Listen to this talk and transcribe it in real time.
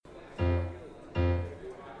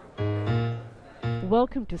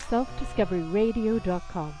welcome to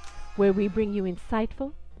selfdiscoveryradio.com, where we bring you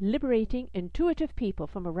insightful, liberating, intuitive people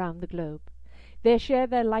from around the globe. They share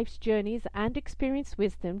their life's journeys and experience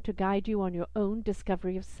wisdom to guide you on your own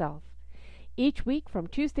discovery of self. Each week, from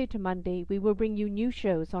Tuesday to Monday, we will bring you new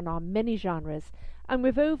shows on our many genres, and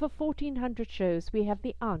with over 1,400 shows, we have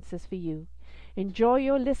the answers for you. Enjoy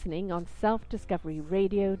your listening on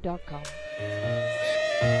selfdiscoveryradio.com.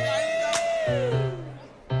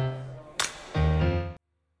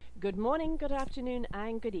 Good morning, good afternoon,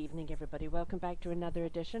 and good evening, everybody. Welcome back to another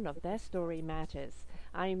edition of Their Story Matters.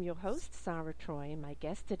 I am your host, Sarah Troy, and my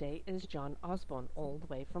guest today is John Osborne, all the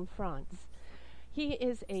way from France. He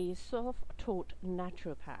is a self-taught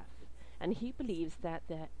naturopath, and he believes that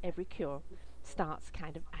every cure starts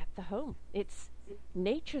kind of at the home. It's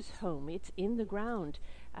nature's home. It's in the ground.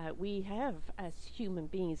 We have, as human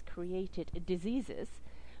beings, created diseases,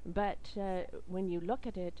 but when you look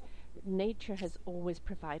at it, nature has always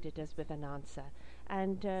provided us with an answer.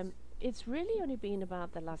 And it's really only been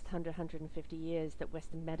about the last 150 years that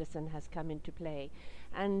Western medicine has come into play.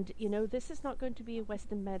 And, you know, this is not going to be a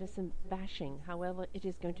Western medicine bashing. However, it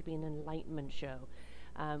is going to be an enlightenment show.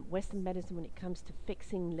 Western medicine, when it comes to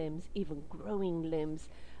fixing limbs, even growing limbs,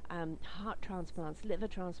 heart transplants, liver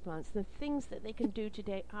transplants, the things that they can do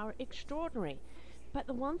today are extraordinary. But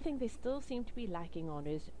the one thing they still seem to be lacking on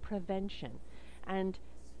is prevention. And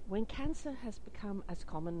when cancer has become as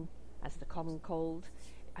common as the common cold,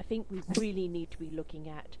 I think we really need to be looking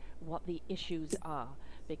at what the issues are,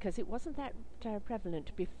 because it wasn't that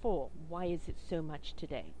prevalent before. Why is it so much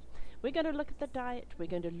today? We're going to look at the diet, we're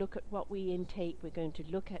going to look at what we intake, we're going to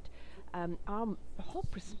look at our whole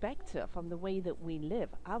perspective on the way that we live,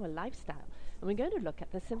 our lifestyle, and we're going to look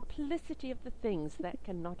at the simplicity of the things that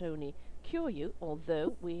can not only cure you,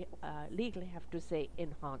 although we legally have to say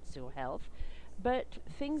enhance your health, but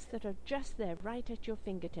things that are just there right at your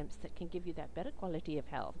fingertips that can give you that better quality of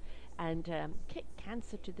health and kick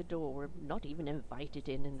cancer to the door or not even invite it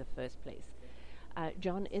in the first place.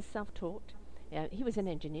 John is self-taught. He was an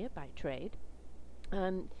engineer by trade.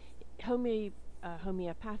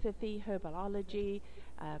 Homeopathy, herbology,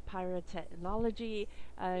 pyrotechnology,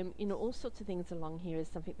 all sorts of things along here is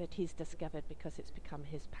something that he's discovered because it's become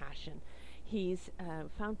his passion. He's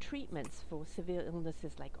found treatments for severe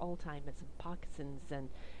illnesses like Alzheimer's and Parkinson's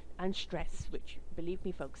and stress, which, believe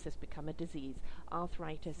me, folks, has become a disease,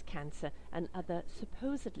 arthritis, cancer, and other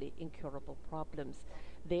supposedly incurable problems.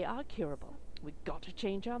 They are curable. We've got to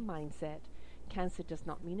change our mindset. Cancer does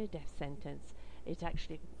not mean a death sentence. It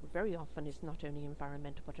actually very often is not only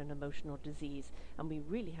environmental but an emotional disease, and we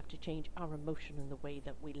really have to change our emotion in the way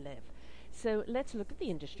that we live. So let's look at the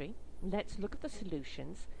industry, let's look at the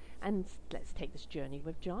solutions, and let's take this journey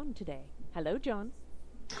with John today. Hello, John.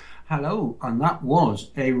 Hello, and that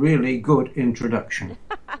was a really good introduction.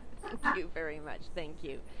 Thank you very much, thank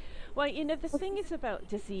you. Well, the thing is about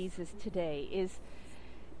diseases today is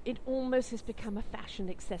it almost has become a fashion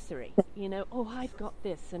accessory. Oh, I've got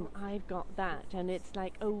this and I've got that, and it's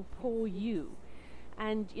like, oh, poor you.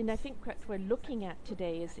 And I think what we're looking at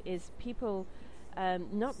today is people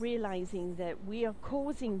not realizing that we are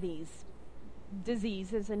causing these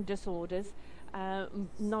diseases and disorders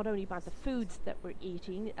not only by the foods that we're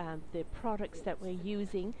eating, the products that we're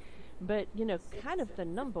using, but kind of the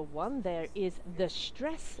number one there is the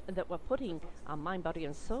stress that we're putting our mind, body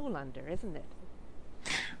and soul under, isn't it?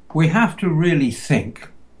 We have to really think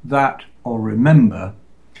that, or remember,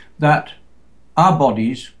 that our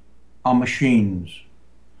bodies are machines.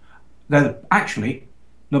 They're actually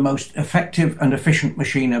the most effective and efficient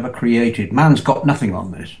machine ever created. Man's got nothing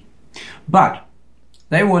on this. But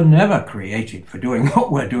they were never created for doing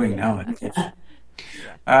what we're doing nowadays.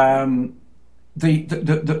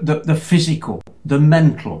 The physical, the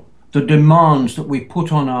mental, the demands that we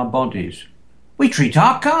put on our bodies. We treat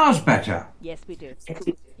our cars better. Yes, we do.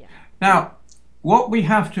 Yeah. Now, what we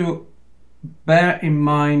have to bear in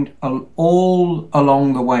mind all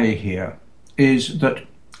along the way here is that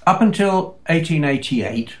up until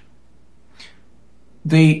 1888,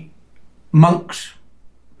 the monks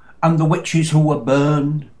and the witches who were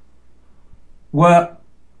burned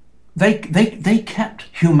they kept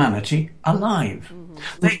humanity alive. Mm-hmm.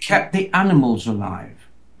 They kept the animals alive.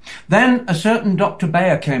 Then a certain Dr.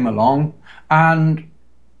 Bayer came along, and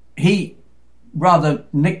he rather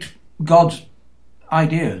nicked God's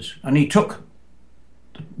ideas, and he took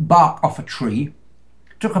the bark off a tree,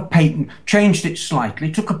 took a patent, changed it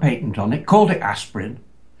slightly, took a patent on it, called it aspirin,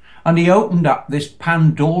 and he opened up this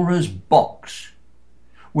Pandora's box,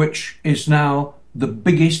 which is now the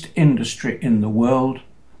biggest industry in the world.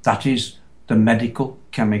 That is the medical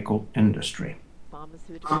chemical industry.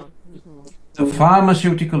 pharmaceutical. The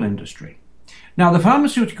pharmaceutical industry. Now, the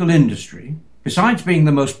pharmaceutical industry, besides being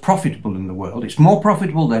the most profitable in the world, it's more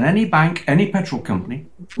profitable than any bank, any petrol company.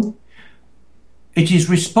 It is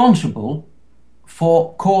responsible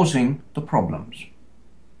for causing the problems.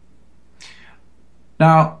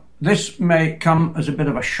 Now, this may come as a bit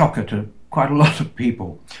of a shocker to quite a lot of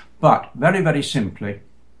people, but very, very simply,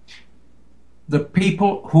 the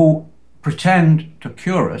people who pretend to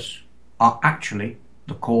cure us are actually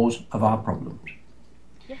the cause of our problems.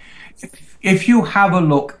 Yes. If you have a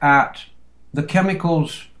look at the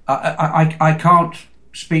chemicals, I can't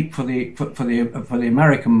speak for the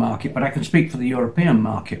American market, but I can speak for the European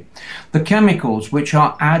market. The chemicals which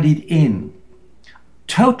are added in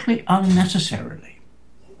totally unnecessarily,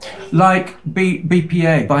 like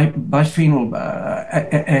BPA, bisphenol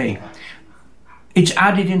A, it's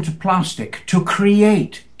added into plastic to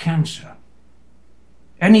create cancer.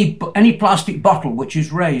 Any plastic bottle which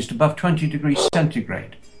is raised above 20 degrees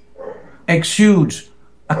centigrade exudes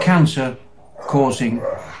a cancer-causing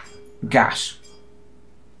gas.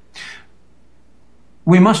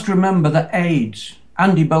 We must remember that AIDS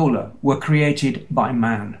and Ebola were created by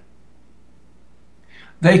man.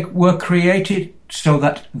 They were created so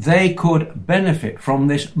that they could benefit from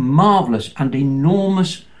this marvelous and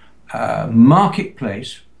enormous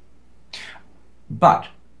marketplace. But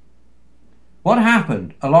what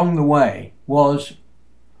happened along the way was,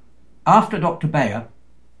 after Dr. Bayer,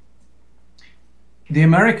 the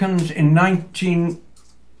Americans in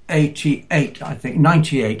 1988, I think,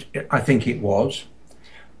 98, I think it was,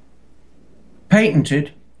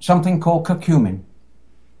 patented something called curcumin.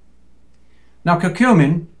 Now,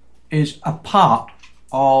 curcumin is a part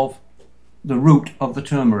of the root of the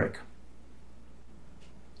turmeric.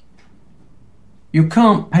 You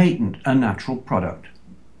can't patent a natural product.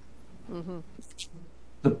 Mm-hmm.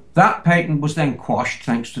 That patent was then quashed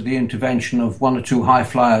thanks to the intervention of one or two high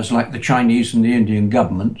flyers like the Chinese and the Indian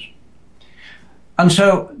governments. And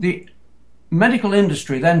so the medical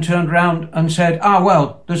industry then turned around and said,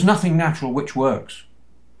 well, there's nothing natural which works.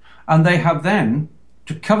 And they have then,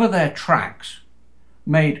 to cover their tracks,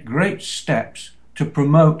 made great steps to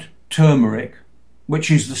promote turmeric,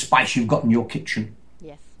 which is the spice you've got in your kitchen.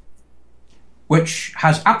 Yes. Which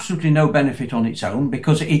has absolutely no benefit on its own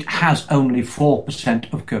because it has only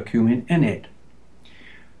 4% of curcumin in it.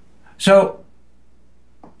 So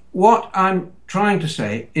what I'm trying to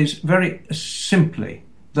say is very simply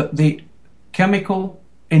that the chemical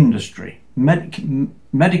industry,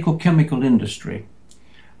 medical chemical industry,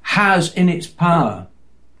 has in its power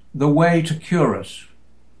the way to cure us,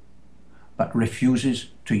 but refuses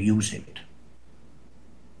to use it.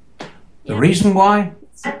 The reason why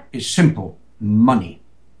is simple: money.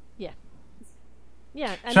 Yeah.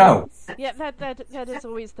 Yeah. And so. That is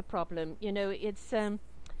always the problem. It's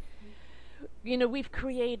we've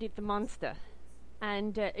created the monster,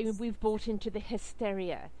 and we've bought into the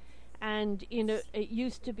hysteria, and it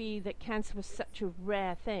used to be that cancer was such a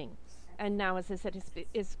rare thing. And now, as I said,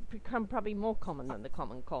 it's become probably more common than the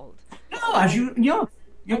common cold. No,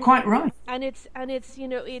 you're quite right. And it's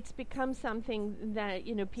it's become something that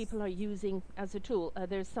people are using as a tool.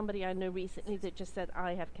 There's somebody I know recently that just said,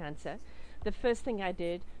 I have cancer. The first thing I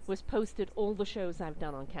did was posted all the shows I've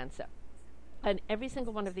done on cancer. And every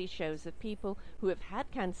single one of these shows of people who have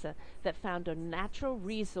had cancer that found a natural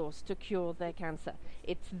resource to cure their cancer.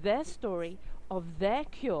 It's their story of their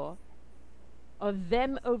cure, of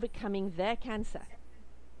them overcoming their cancer,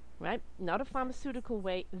 right? Not a pharmaceutical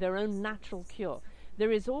way, their own natural cure.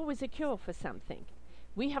 There is always a cure for something.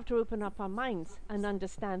 We have to open up our minds and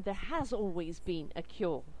understand there has always been a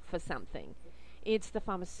cure for something. It's the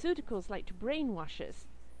pharmaceuticals like to brainwash us.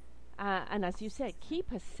 And as you said,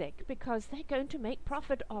 keep us sick because they're going to make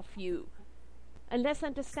profit off you. And let's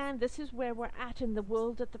understand this is where we're at in the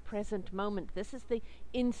world at the present moment. This is the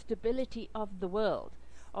instability of the world,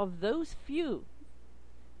 of those few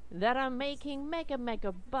that are making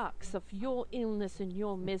mega bucks of your illness and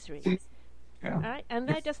your misery. Yeah. All right? And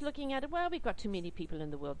they're just looking at it, well, we've got too many people in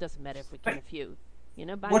the world. Doesn't matter if we kill a few.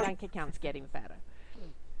 My bank account's getting fatter.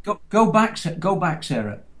 Go back,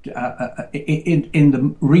 Sarah, in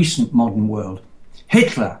the recent modern world.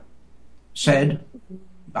 Hitler said,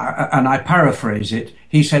 and I paraphrase it,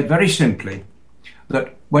 he said very simply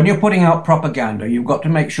that when you're putting out propaganda, you've got to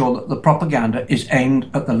make sure that the propaganda is aimed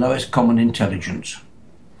at the lowest common intelligence.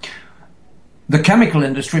 The chemical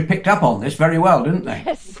industry picked up on this very well, didn't they?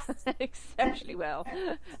 Yes, exceptionally well.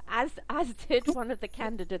 As did one of the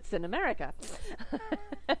candidates in America,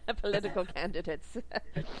 political candidates,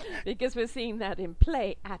 because we're seeing that in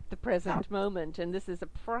play at the present moment, and this is a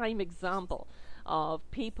prime example of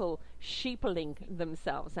people sheepling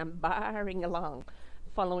themselves and barring along,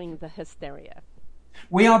 following the hysteria.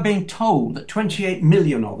 We are being told that 28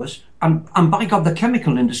 million of us, and by God, the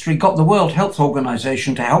chemical industry got the World Health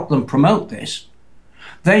Organization to help them promote this.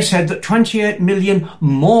 They said that 28 million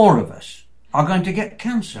more of us are going to get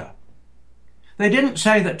cancer. They didn't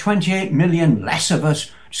say that 28 million less of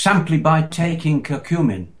us, simply by taking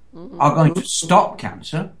curcumin, are going to stop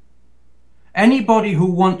cancer. Anybody who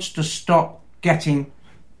wants to stop getting,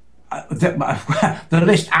 the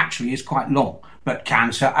list actually is quite long, but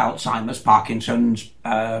cancer, Alzheimer's, Parkinson's,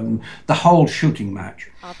 the whole shooting match.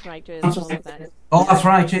 Arthritis, all of that.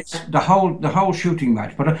 Arthritis, the whole shooting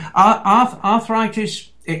match. But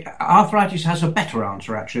arthritis has a better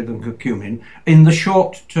answer actually than curcumin in the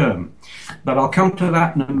short term. But I'll come to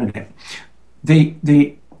that in a minute.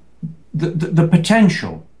 The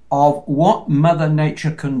potential of what Mother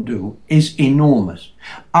Nature can do is enormous.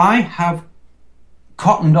 I have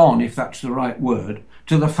cottoned on, if that's the right word,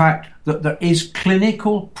 to the fact that there is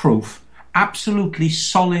clinical proof, absolutely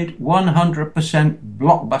solid, 100%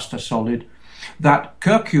 blockbuster solid, that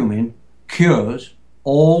curcumin cures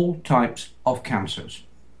all types of cancers.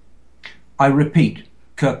 I repeat,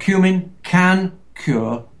 curcumin can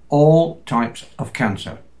cure all types of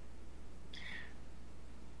cancer.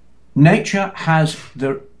 Nature has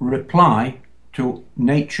the reply to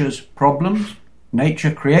nature's problems.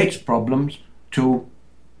 Nature creates problems to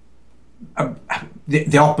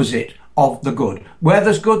the opposite of the good. Where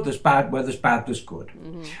there's good, there's bad. Where there's bad, there's good.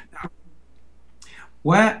 Mm-hmm. Now,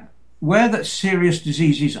 where that serious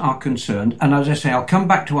diseases are concerned, and as I say, I'll come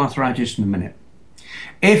back to arthritis in a minute.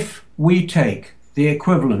 If we take the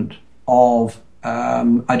equivalent of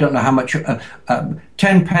I don't know how much,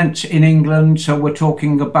 10 pence in England, so we're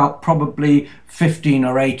talking about probably 15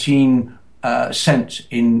 or 18 cents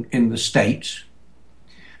in the States,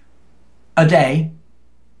 a day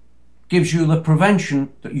gives you the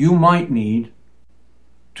prevention that you might need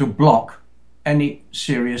to block any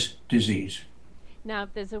serious disease. Now,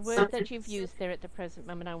 there's a word that you've used there at the present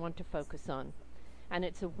moment I want to focus on, and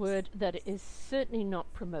it's a word that is certainly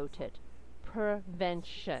not promoted: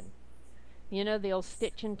 prevention. You know, the old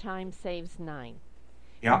stitch in time saves 9.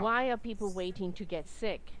 Yeah. Why are people waiting to get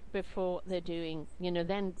sick before they're doing,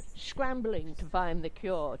 then scrambling to find the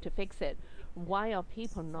cure, to fix it? Why are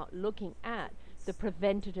people not looking at the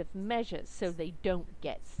preventative measures so they don't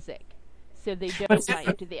get sick, so they don't die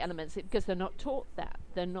into the elements? Because they're not taught that.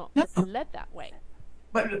 They're not led that way.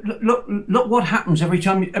 But look what happens every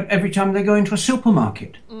time they go into a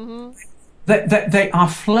supermarket. Mm-hmm. They are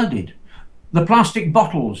flooded. The plastic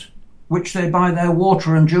bottles which they buy their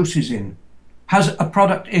water and juices in has a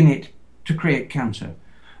product in it to create cancer.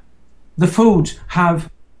 The foods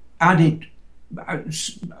have added,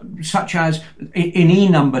 such as in E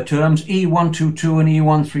number terms, E122 and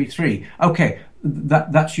E133. Okay,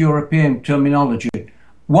 that's European terminology.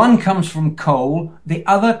 One comes from coal, the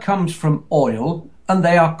other comes from oil, and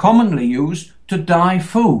they are commonly used to dye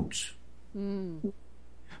foods. Mm.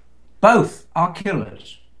 Both are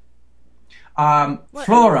killers.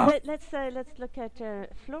 Fluoride. Let's look at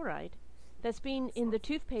fluoride. That's been in the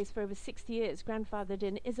toothpaste for over 60 years, grandfathered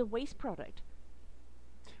in, is a waste product.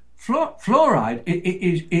 Fluoride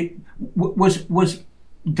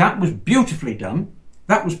was beautifully done.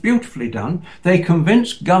 That was beautifully done. They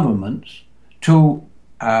convinced governments to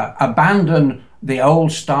abandon the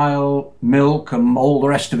old style milk and all the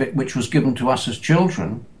rest of it, which was given to us as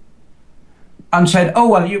children, and said, oh,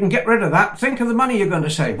 well, you can get rid of that. Think of the money you're going to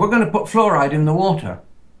save. We're going to put fluoride in the water.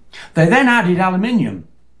 They then added aluminium.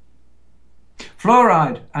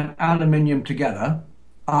 Fluoride and aluminium together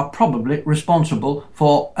are probably responsible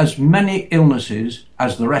for as many illnesses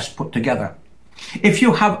as the rest put together. If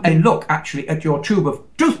you have a look actually at your tube of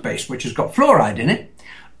toothpaste, which has got fluoride in it,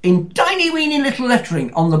 in tiny weeny little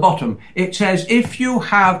lettering on the bottom, it says, if you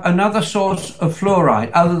have another source of fluoride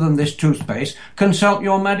other than this toothpaste, consult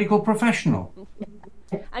your medical professional.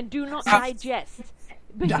 And do not digest.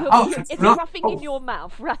 It's roughing in your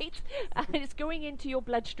mouth, right? And it's going into your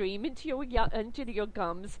bloodstream, into your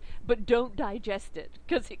gums, but don't digest it,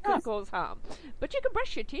 because it could cause harm. But you can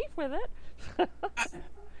brush your teeth with it.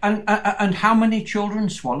 And how many children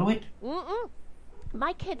swallow it? Mm-mm.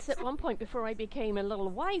 My kids at one point, before I became a little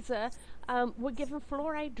wiser, were given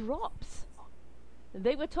fluoride drops.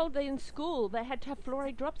 They were told that in school they had to have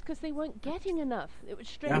fluoride drops because they weren't getting enough. It would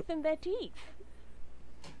strengthen their teeth.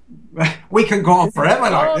 We can go on forever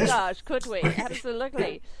like this. Oh gosh, could we?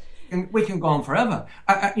 Absolutely. We can go on forever.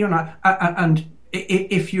 And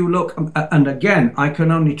if you look, and again, I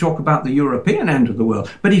can only talk about the European end of the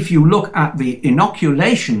world, but if you look at the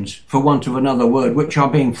inoculations, for want of another word, which are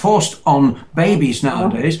being forced on babies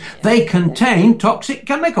nowadays, they contain toxic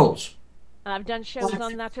chemicals. I've done shows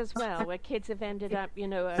on that as well, where kids have ended up,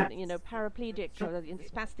 paraplegic or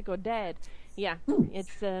spastic or dead. Yeah,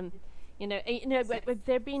 it's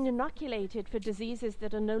they're being inoculated for diseases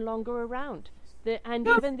that are no longer around. And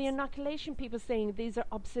even the inoculation people saying these are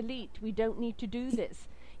obsolete. We don't need to do this.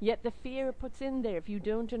 Yet the fear it puts in there. If you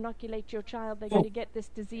don't inoculate your child, they're going to get this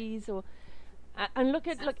disease. And look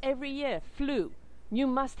every year, flu. You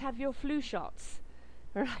must have your flu shots.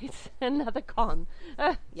 Right, another con.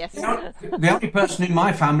 Yes. The only person in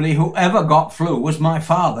my family who ever got flu was my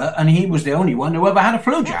father, and he was the only one who ever had a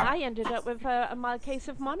flu jab. I ended up with a mild case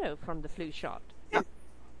of mono from the flu shot. Yeah.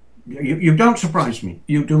 You don't surprise me.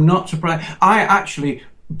 You do not surprise. I actually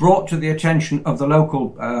brought to the attention of the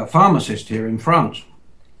local pharmacist here in France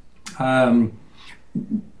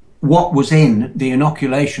what was in the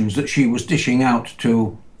inoculations that she was dishing out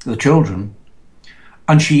to the children.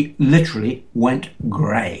 And she literally went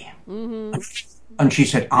grey. Mm-hmm. And she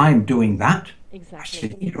said, I'm doing that.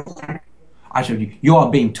 Exactly. I said, you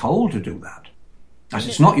are being told to do that. I said,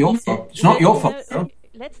 it's not your fault. It's not your fault.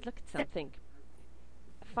 Let's look at something.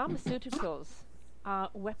 Pharmaceuticals are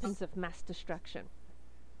weapons of mass destruction.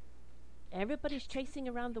 Everybody's chasing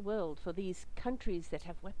around the world for these countries that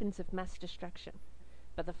have weapons of mass destruction.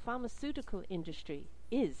 But the pharmaceutical industry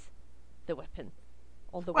is the weapon,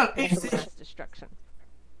 or the weapon of mass destruction.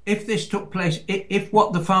 If this took place, if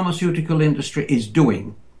what the pharmaceutical industry is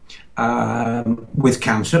doing, with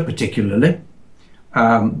cancer particularly,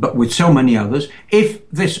 but with so many others, if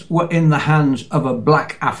this were in the hands of a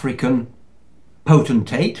black African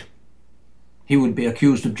potentate, he would be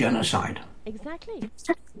accused of genocide. Exactly.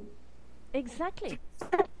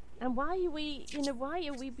 And why are we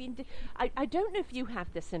being... I don't know if you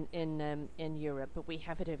have this in Europe, but we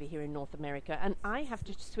have it over here in North America, and I have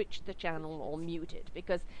to switch the channel or mute it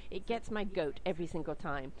because it gets my goat every single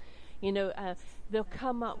time. They'll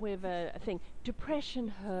come up with a thing, depression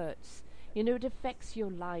hurts. It affects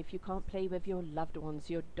your life. You can't play with your loved ones,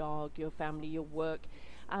 your dog, your family, your work.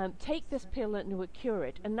 Take this pill and it will cure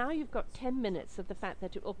it. And now you've got 10 minutes of the fact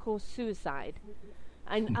that it will cause suicide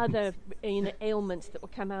and other ailments that will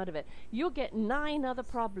come out of it. You'll get 9 other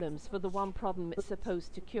problems for the one problem it's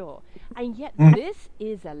supposed to cure. And yet this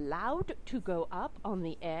is allowed to go up on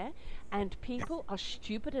the air, and people are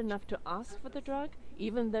stupid enough to ask for the drug,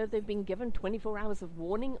 even though they've been given 24 hours of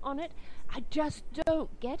warning on it. I just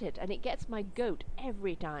don't get it, and it gets my goat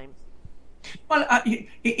every time. Well,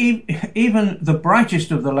 even the brightest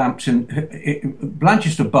of the lamps,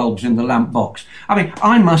 brightest of bulbs in the lamp box. I mean,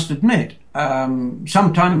 I must admit,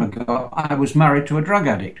 some time ago, I was married to a drug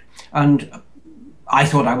addict, and I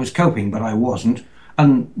thought I was coping, but I wasn't.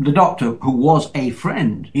 And the doctor, who was a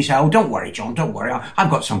friend, he said, "Oh, don't worry, John, don't worry. I've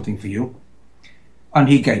got something for you." And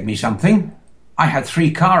he gave me something. I had 3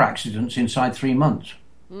 car accidents inside 3 months.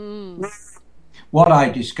 What I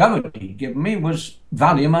discovered he'd given me was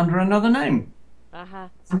Valium under another name.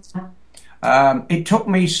 It took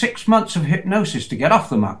me 6 months of hypnosis to get off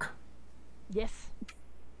the muck. Yes.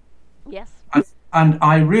 And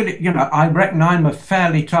I really, I reckon I'm a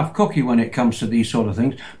fairly tough cookie when it comes to these sort of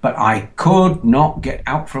things, but I could not get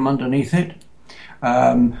out from underneath it.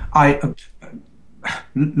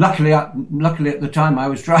 Luckily at the time I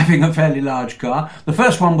was driving a fairly large car. The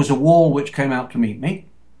first one was a wall which came out to meet me.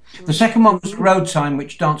 The second one was a road sign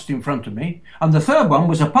which danced in front of me. And the third one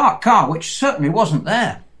was a parked car which certainly wasn't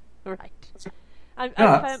there. Right.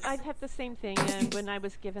 I've had the same thing when I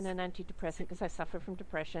was given an antidepressant because I suffer from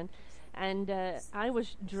depression. And I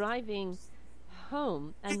was driving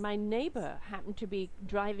home and my neighbor happened to be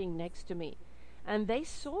driving next to me. And they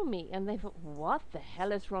saw me and they thought, what the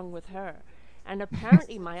hell is wrong with her? And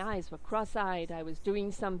apparently my eyes were cross-eyed. I was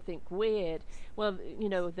doing something weird. Well,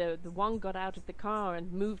 the one got out of the car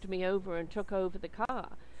and moved me over and took over the car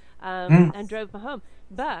and drove me home.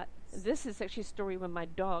 But this is actually a story when my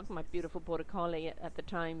dog, my beautiful Border Collie at the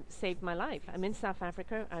time, saved my life. I'm in South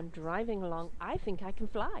Africa. I'm driving along. I think I can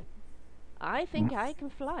fly.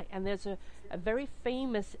 And there's a very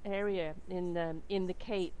famous area in the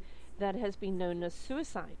Cape that has been known as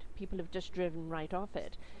suicide. People have just driven right off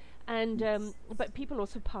it. And but people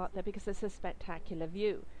also park there because it's a spectacular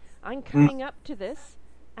view. I'm coming up to this,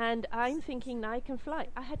 and I'm thinking I can fly.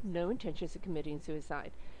 I had no intentions of committing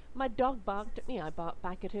suicide. My dog barked at me. I barked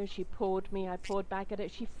back at her. She pawed me. I pawed back at her.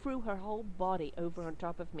 She threw her whole body over on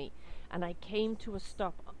top of me, and I came to a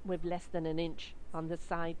stop with less than an inch on the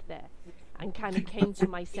side there, and kind of came to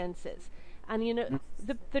my senses. And,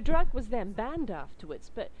 the drug was then banned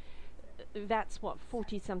afterwards, but that's,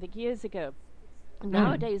 40-something years ago.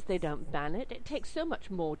 Nowadays, they don't ban it. It takes so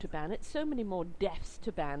much more to ban it, so many more deaths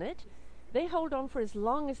to ban it. They hold on for as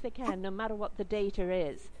long as they can, no matter what the data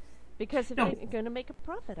is, because they're going to make a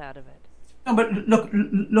profit out of it. No, but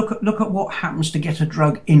look at what happens to get a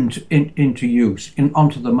drug into use,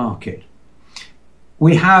 onto the market.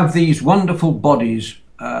 We have these wonderful bodies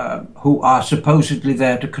who are supposedly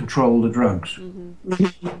there to control the drugs.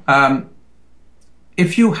 Mm-hmm.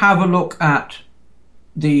 If you have a look at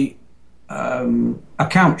the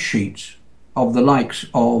account sheets of the likes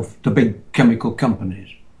of the big chemical companies,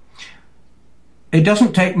 it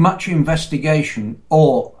doesn't take much investigation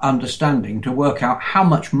or understanding to work out how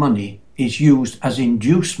much money is used as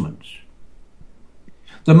inducements.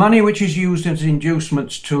 The money which is used as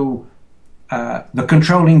inducements to the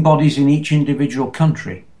controlling bodies in each individual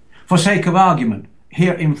country. For sake of argument,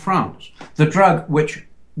 here in France, the drug which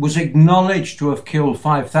was acknowledged to have killed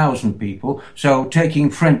 5,000 people, so taking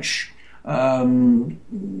French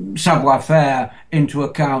savoir-faire into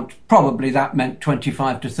account, probably that meant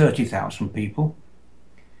 25 to 30,000 people.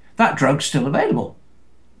 That drug's still available.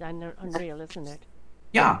 Unreal, isn't it?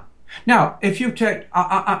 Yeah. Now, if you take,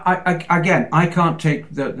 again, I can't take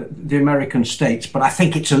the American states, but I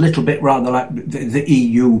think it's a little bit rather like the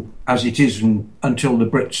EU as it is until the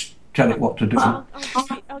Brits tell it what to do.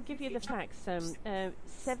 I'll give you the facts.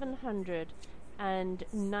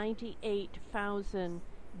 798,000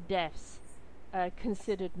 deaths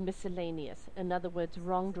considered miscellaneous. In other words,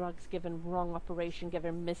 wrong drugs given, wrong operation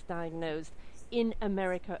given, misdiagnosed, in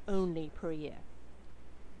America only per year.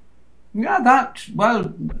 Yeah,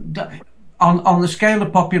 on the scale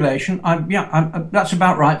of population, that's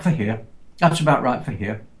about right for here. That's about right for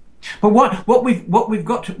here. But what we've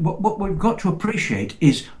got to appreciate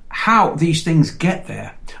is how these things get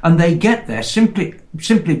there, and they get there simply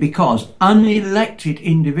because unelected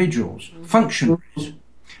individuals, functionaries,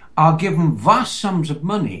 are given vast sums of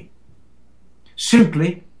money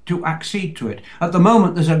simply to accede to it. At the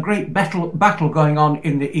moment, there's a great battle going on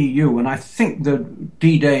in the EU, and I think the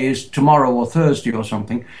D-Day is tomorrow or Thursday or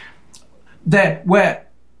something, where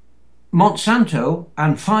Monsanto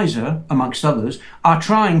and Pfizer, amongst others, are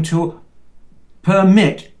trying to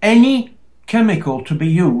permit any chemical to be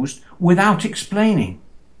used without explaining.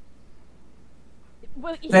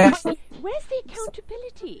 Well, where's the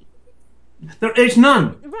accountability? There is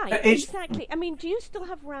none. Right, exactly. I mean, do you still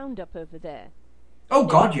have Roundup over there? Oh,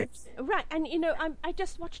 God, yes. Right, and I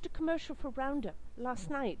just watched a commercial for Roundup last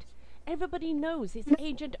night. Everybody knows it's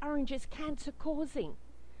Agent Orange is cancer-causing.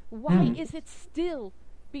 Why is it still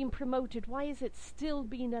being promoted? Why is it still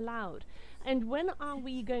being allowed? And when are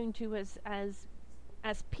we going to, as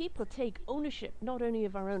people, take ownership not only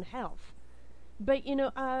of our own health, but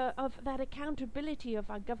of that accountability of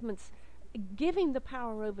our governments giving the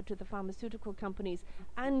power over to the pharmaceutical companies?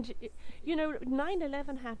 And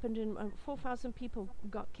 9/11 happened and 4,000 people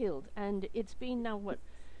got killed, and it's been now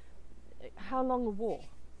how long a war,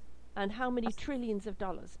 and how many trillions of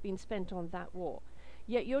dollars been spent on that war?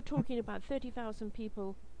 Yet you're talking about 30,000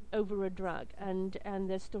 people over a drug, and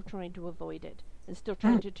they're still trying to avoid it, and still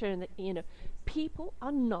trying to turn people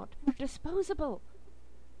are not disposable.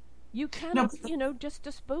 You cannot, just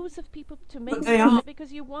dispose of people to make a profit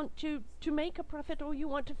because you want to make a profit, or you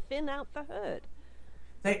want to thin out the herd.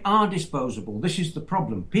 They are disposable. This is the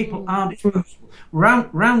problem. People are disposable.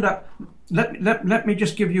 Roundup. Let me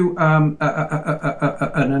just give you an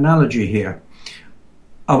analogy here.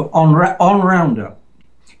 On Roundup,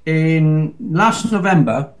 in last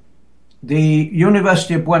November, the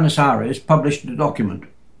University of Buenos Aires published a document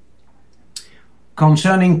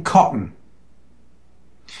concerning cotton.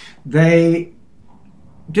 They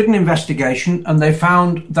did an investigation, and they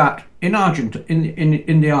found that in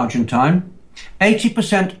the Argentine,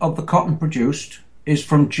 80% of the cotton produced is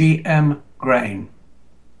from GM grain.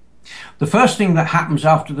 The first thing that happens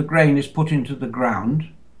after the grain is put into the ground,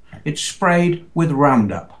 it's sprayed with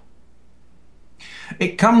Roundup.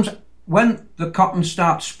 It comes, when the cotton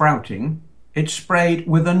starts sprouting, it's sprayed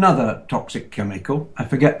with another toxic chemical, I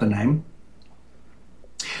forget the name.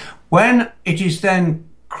 When it is then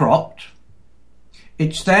cropped,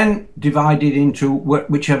 it's then divided into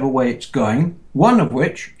whichever way it's going, one of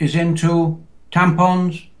which is into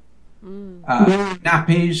tampons,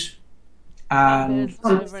 nappies, and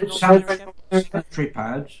sanitary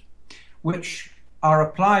pads, which are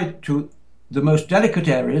applied to the most delicate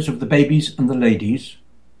areas of the babies and the ladies.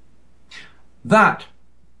 That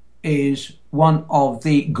is one of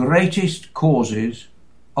the greatest causes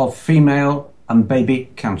of female and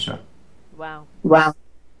baby cancer. Wow.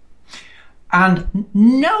 And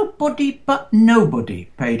nobody but nobody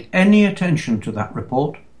paid any attention to that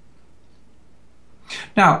report.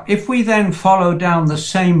 Now, if we then follow down the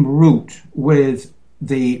same route with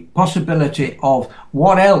the possibility of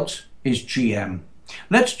what else is GM,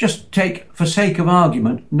 let's just take, for sake of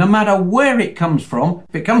argument, no matter where it comes from,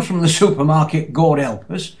 if it comes from the supermarket, God help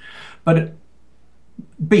us, but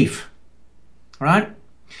beef, right?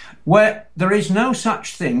 Where there is no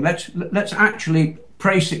such thing, let's actually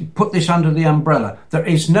put this under the umbrella. There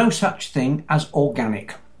is no such thing as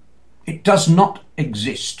organic. It does not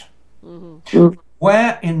exist. Mm-hmm.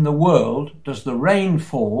 Where in the world does the rain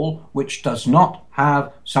fall which does not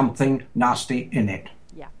have something nasty in it?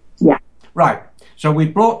 Yeah. Right. So we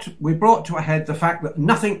brought to a head the fact that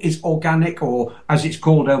nothing is organic, or as it's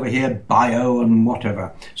called over here, bio and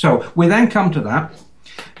whatever. So we then come to that.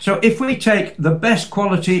 So if we take the best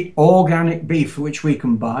quality organic beef which we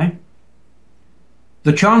can buy,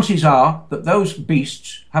 the chances are that those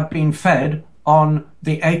beasts have been fed on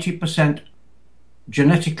the 80%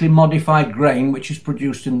 genetically modified grain which is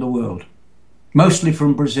produced in the world, mostly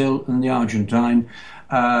from Brazil and the Argentine.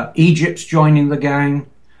 Egypt's joining the gang.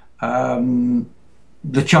 The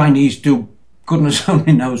Chinese do goodness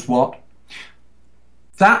only knows what.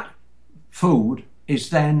 That food is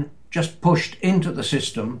then just pushed into the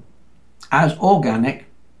system as organic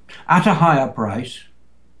at a higher price,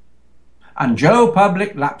 and Joe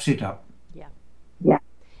Public laps it up. Yeah.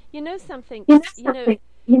 You know something?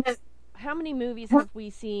 How many movies have we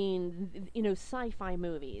seen, sci-fi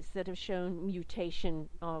movies that have shown mutation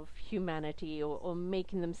of humanity or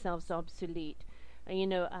making themselves obsolete?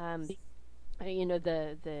 The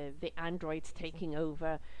androids taking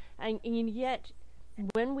over, and yet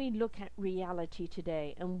when we look at reality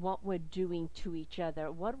today and what we're doing to each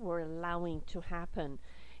other, what we're allowing to happen,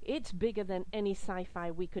 it's bigger than any sci-fi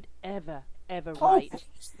we could ever write.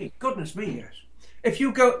 Goodness me, yes. If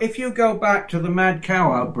you go back to the mad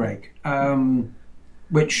cow outbreak,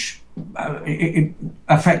 which it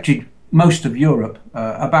affected most of Europe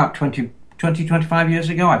about 25 years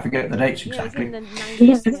ago, I forget the dates exactly. Yeah, it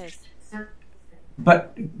was in the 90s.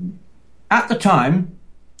 But at the time,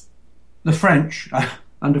 the French,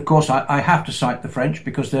 and of course I have to cite the French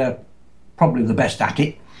because they're probably the best at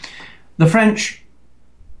it, the French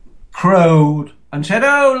crowed and said,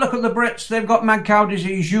 "Oh, look at the Brits, they've got mad cow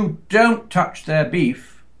disease, you don't touch their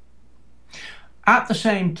beef." At the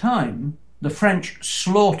same time, the French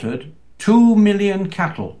slaughtered 2 million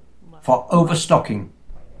cattle for overstocking.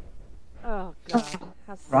 Oh, God.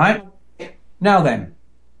 Right? Now then,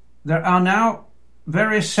 there are now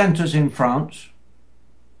various centres in France,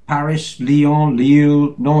 Paris, Lyon,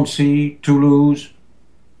 Lille, Nancy, Toulouse,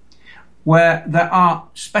 where there are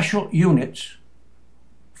special units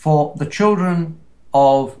for the children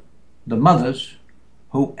of the mothers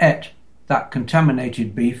who ate that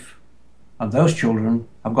contaminated beef, and those children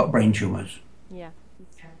have got brain tumours. Yeah.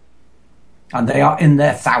 And they are in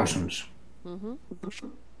their thousands. Mm-hmm.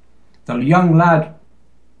 The young lad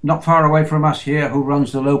not far away from us here who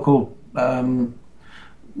runs the local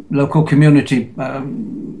community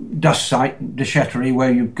dust site, déchetterie,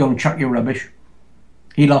 where you go and chuck your rubbish,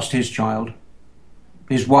 he lost his child.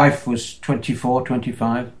 His wife was 24,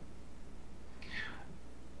 25.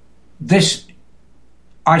 This,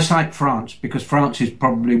 I cite France because France is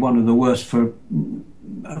probably one of the worst for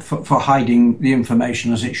hiding the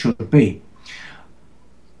information as it should be.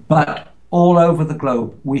 But all over the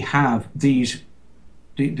globe, we have these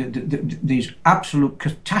absolute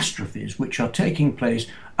catastrophes which are taking place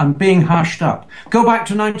and being hushed up. Go back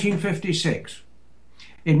to 1956.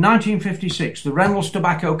 In 1956, the Reynolds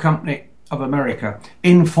Tobacco Company of America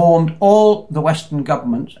informed all the Western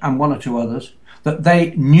governments and one or two others that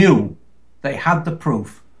they knew, they had the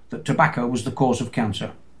proof that tobacco was the cause of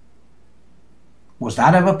cancer. Was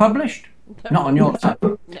that ever published? Not on your life.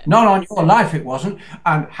 Not on your life it wasn't.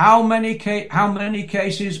 And how many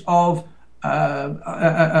cases of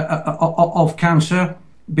cancer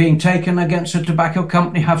being taken against a tobacco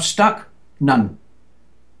company have stuck? None.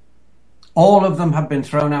 All of them have been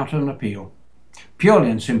thrown out on appeal, purely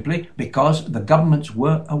and simply because the governments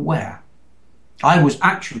were aware. I was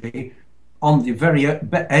actually on the very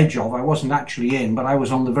edge of, I wasn't actually in, but I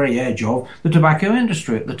was on the very edge of the tobacco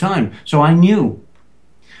industry at the time, so I knew.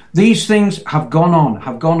 These things have gone on,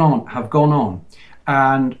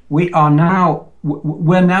 and we're now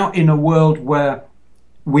in a world where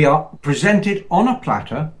we are presented on a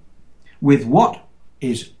platter with what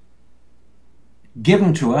is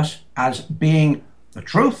given to us as being the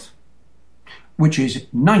truth, which is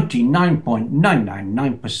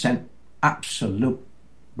 99.999% absolute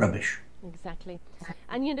rubbish. Exactly.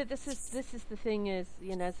 And this is the thing is,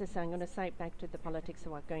 as I say, I'm going to cite back to the politics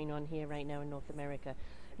of what's going on here right now in North America.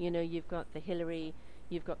 You've got the Hillary,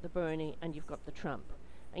 you've got the Bernie, and you've got the Trump.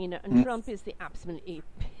 And Trump is the absolute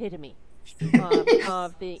epitome of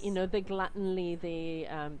the gluttony, the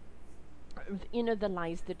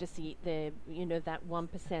lies, the deceit, that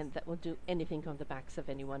 1% that will do anything on the backs of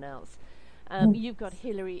anyone else. You've got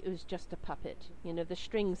Hillary, who's just a puppet. The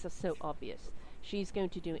strings are so obvious. She's going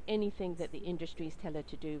to do anything that the industries tell her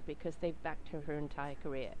to do because they've backed her entire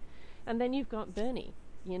career. And then you've got Bernie,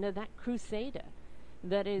 that crusader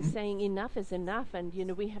that is saying enough is enough, and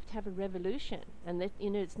we have to have a revolution, and that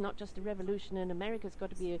it's not just a revolution in America, it's got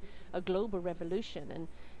to be a global revolution,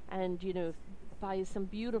 and by some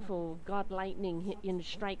beautiful God lightning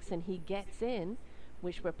strikes and he gets in,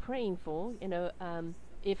 which we're praying for.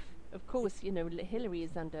 If of course Hillary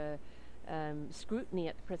is under scrutiny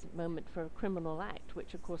at the present moment for a criminal act,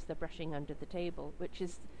 which of course they're brushing under the table, which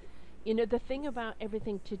is the thing about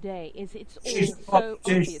everything today is it's all so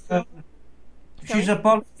obvious. She's a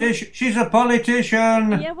politician. She's a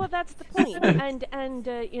politician. Yeah, well, that's the point.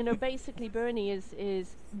 And basically, Bernie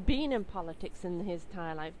is been in politics in his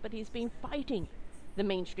entire life, but he's been fighting the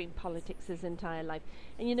mainstream politics his entire life.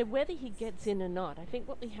 And whether he gets in or not, I think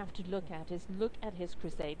what we have to look at is look at his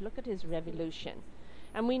crusade, look at his revolution,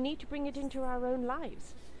 and we need to bring it into our own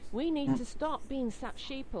lives. We need to stop being such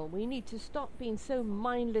sheeple. We need to stop being so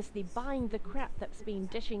mindlessly buying the crap that's been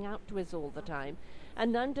dishing out to us all the time,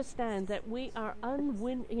 and understand that we are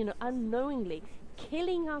unknowingly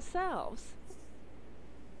killing ourselves,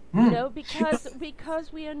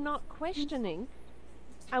 because we are not questioning,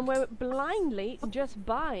 and we're blindly just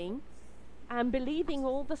buying and believing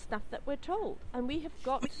all the stuff that we're told. And we have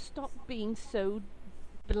got to stop being so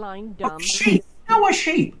blind, dumb. Sheep. No, we're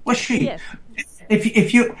sheep. We're sheep. Yes.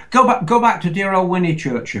 If you go back to dear old Winnie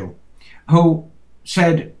Churchill, who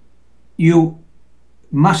said, "You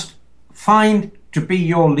must find to be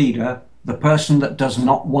your leader the person that does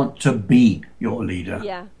not want to be your leader."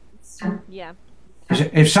 Yeah. Yeah.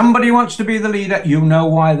 If somebody wants to be the leader, you know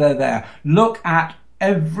why they're there. Look at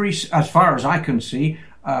as far as I can see,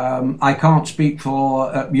 I can't speak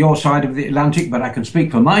for your side of the Atlantic, but I can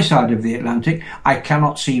speak for my side of the Atlantic. I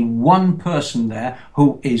cannot see one person there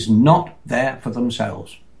who is not there for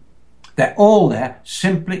themselves. They're all there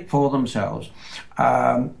simply for themselves.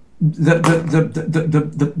 The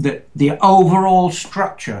overall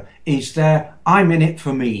structure is there. I'm in it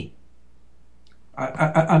for me.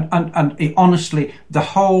 And honestly, the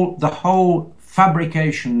whole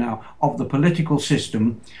fabrication now of the political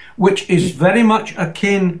system, which is very much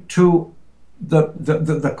akin to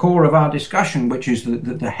the core of our discussion, which is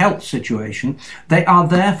the health situation, they are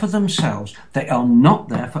there for themselves. They are not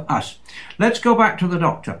there for us. Let's go back to the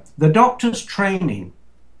doctor. The doctor's training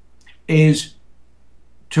is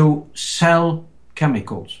to sell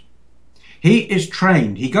chemicals. He is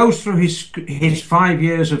trained. He goes through his 5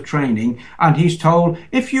 years of training, and he's told,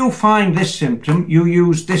 if you find this symptom, you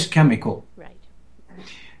use this chemical. Right.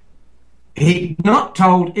 He's not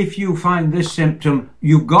told, if you find this symptom,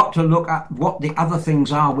 you've got to look at what the other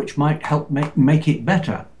things are which might help make it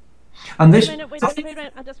better. And this. Wait a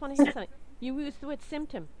minute. I just want to hear something. You use the word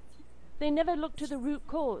symptom. They never look to the root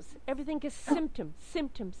cause. Everything is symptom.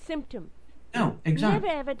 No, exactly.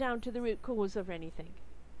 Never ever down to the root cause of anything.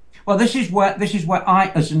 Well, this is where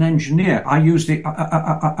I, as an engineer, I use the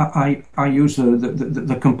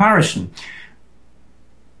comparison.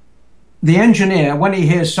 The engineer, when he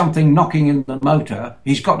hears something knocking in the motor,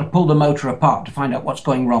 he's got to pull the motor apart to find out what's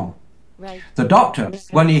going wrong. Right. The doctor,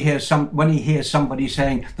 when he hears somebody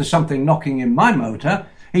saying there's something knocking in my motor,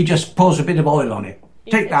 he just pours a bit of oil on it.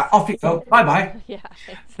 Take that, off you go, bye bye. Yeah.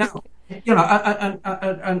 Now,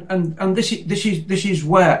 and this is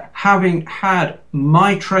where, having had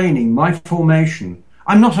my training, my formation,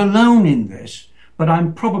 I'm not alone in this, but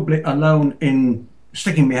I'm probably alone in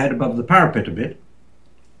sticking my head above the parapet a bit.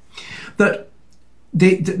 That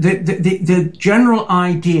the general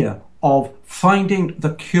idea of finding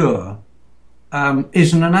the cure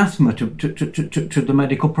is an anathema to the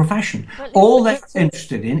medical profession. All they're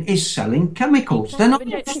interested in is selling chemicals. They're not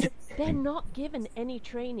interested. They're not given any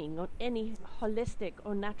training on any holistic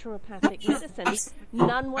or naturopathic medicine,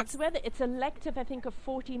 none whatsoever. It's a lective, I think, of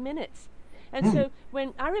 40 minutes. And so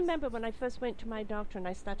when I remember when I first went to my doctor and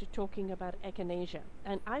I started talking about echinacea,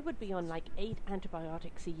 and I would be on like 8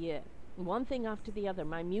 antibiotics a year, one thing after the other.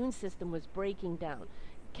 My immune system was breaking down.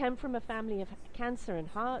 Came from a family of cancer and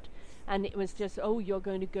heart, and it was just, you're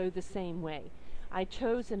going to go the same way. I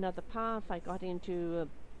chose another path. I got into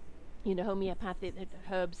homeopathic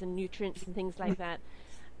herbs and nutrients and things like that.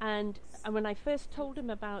 And when I first told him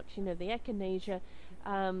about, the echinacea,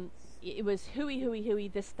 it was hooey,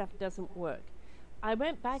 this stuff doesn't work. I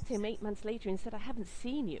went back to him 8 months later and said, I haven't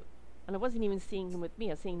seen you. And I wasn't even seeing him with me,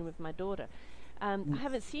 I was seeing him with my daughter. I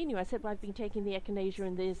haven't seen you. I said, well, I've been taking the echinacea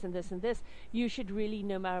and this and this and this. You should really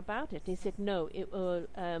know more about it. He said, no, it will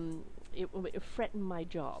threaten my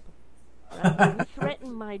job. Right? It will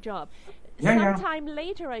threaten my job. Sometime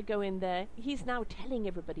later I go in there, he's now telling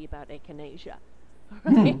everybody about echinacea.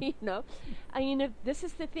 Right? And, this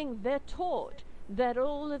is the thing, they're taught that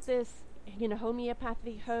all of this,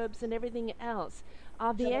 homeopathic herbs and everything else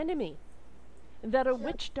are the enemy, that are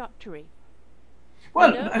witch doctory.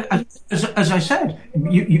 Well, as I said,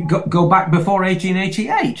 you go back before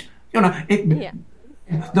 1888.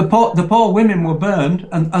 The poor women were burned,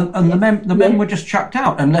 and the men were just chucked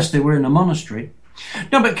out unless they were in a monastery.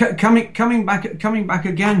 No, but coming back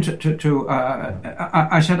again to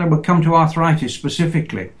I said I would come to arthritis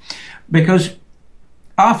specifically, because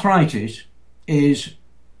arthritis is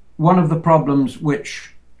one of the problems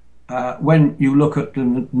which, when you look at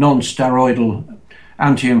the non-steroidal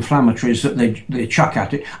anti-inflammatories that they chuck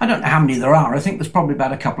at it, I don't know how many there are. I think there's probably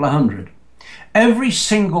about a couple of hundred. Every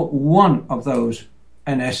single one of those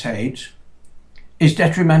NSAIDs is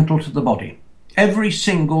detrimental to the body. Every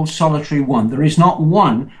single solitary one. There is not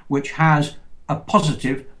one which has a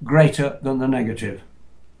positive greater than the negative.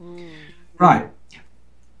 Right.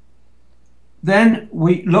 Then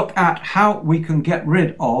we look at how we can get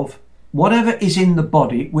rid of whatever is in the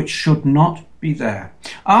body which should not be there.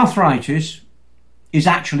 Arthritis is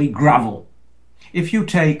actually gravel. If you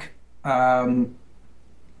take an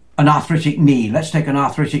arthritic knee, let's take an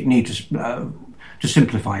arthritic knee to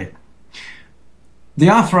simplify it. The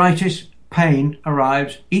arthritis pain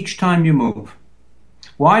arrives each time you move.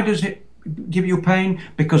 Why does it give you pain?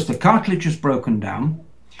 Because the cartilage is broken down,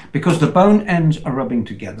 because the bone ends are rubbing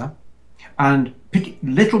together, and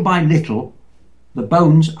little by little the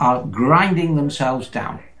bones are grinding themselves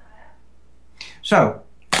down. So,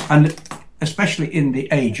 and especially in the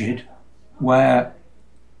aged, where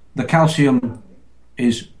the calcium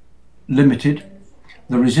is limited,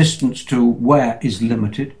 the resistance to wear is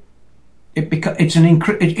limited, it's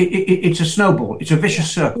a snowball, it's a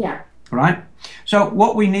vicious circle, right? So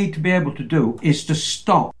what we need to be able to do is to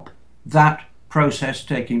stop that process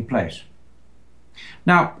taking place.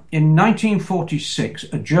 Now, in 1946,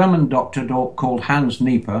 a German doctor called Hans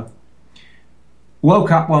Nieper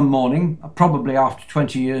woke up one morning, probably after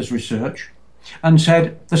 20 years research, and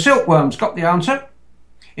said, the silkworm's got the answer.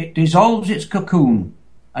 It dissolves its cocoon,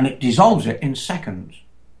 and it dissolves it in seconds.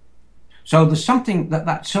 So there's something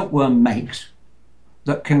that silkworm makes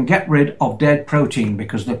that can get rid of dead protein,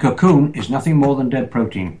 because the cocoon is nothing more than dead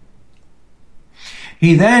protein.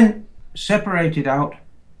 He then separated out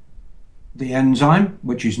the enzyme,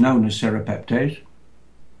 which is known as serrapeptase,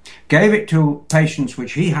 gave it to patients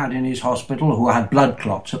which he had in his hospital who had blood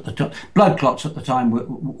clots at the time. Blood clots at the time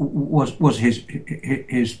was his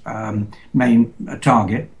main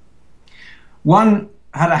target. One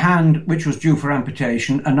had a hand which was due for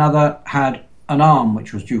amputation, another had an arm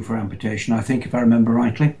which was due for amputation, I think, if I remember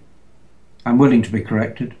rightly. I'm willing to be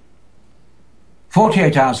corrected.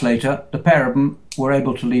 48 hours later, the pair of them were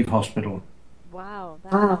able to leave hospital. Wow,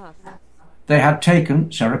 that's fast. They had taken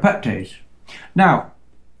serrapeptase. Now,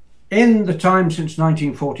 in the time since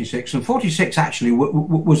 1946, and 46 actually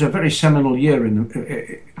was a very seminal year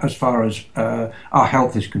as far as our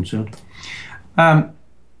health is concerned.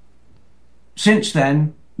 Since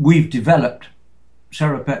then, we've developed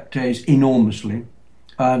serrapeptase enormously,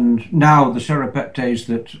 and now the serrapeptase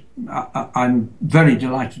that I'm very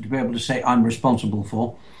delighted to be able to say I'm responsible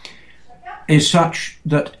for is such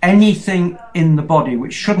that anything in the body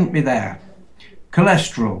which shouldn't be there,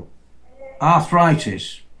 cholesterol,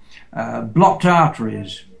 arthritis, blocked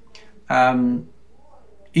arteries,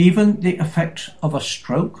 even the effects of a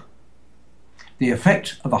stroke, the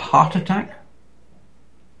effects of a heart attack,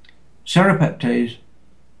 serrapeptase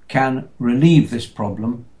can relieve this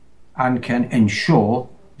problem and can ensure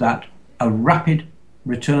that a rapid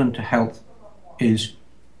return to health is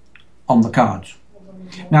on the cards.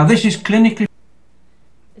 Now, this is clinically...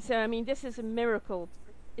 So, I mean, this is a miracle.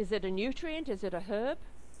 Is it a nutrient? Is it a herb?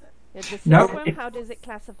 The No, how does it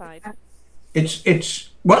classify? Well,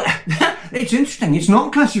 it's interesting. It's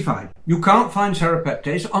not classified. You can't find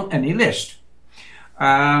serrapeptase on any list.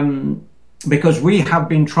 Because we have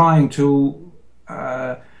been trying to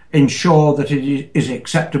ensure that it is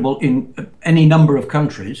acceptable in any number of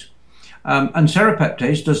countries. And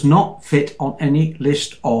serrapeptase does not fit on any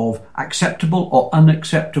list of acceptable or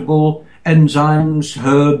unacceptable. enzymes,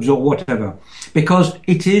 herbs, or whatever, because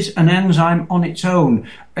it is an enzyme on its own.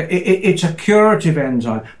 It's a curative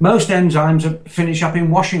enzyme. Most enzymes finish up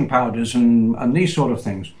in washing powders and these sort of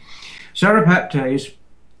things. Serrapeptase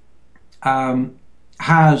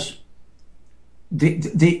has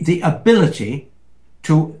the ability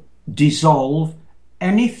to dissolve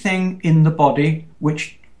anything in the body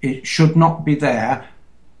which it should not be there,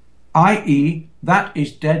 i.e. that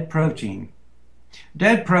is dead protein.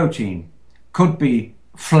 Dead protein could be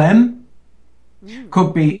phlegm,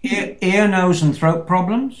 could be ear, nose and throat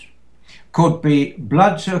problems, could be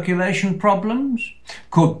blood circulation problems,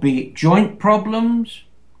 could be joint problems,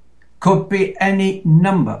 could be any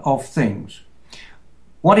number of things.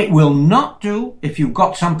 What it will not do, if you've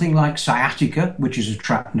got something like sciatica, which is a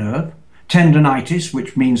trapped nerve, tendonitis,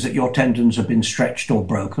 which means that your tendons have been stretched or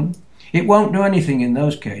broken, it won't do anything in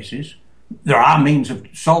those cases. There are means of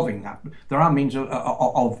solving that. There are means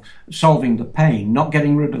of solving the pain, not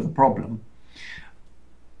getting rid of the problem.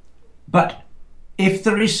 But if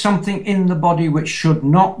there is something in the body which should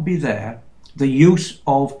not be there, the use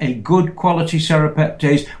of a good quality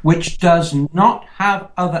serrapeptase, which does not have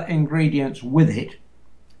other ingredients with it,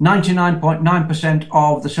 99.9%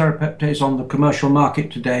 of the serrapeptase on the commercial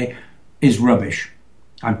market today is rubbish.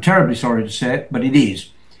 I'm terribly sorry to say it, but it is.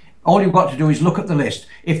 All you've got to do is look at the list.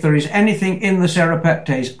 If there is anything in the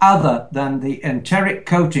serrapeptase other than the enteric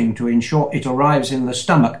coating to ensure it arrives in the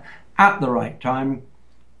stomach at the right time,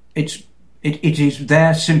 it is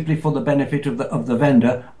there simply for the benefit of the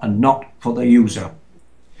vendor and not for the user.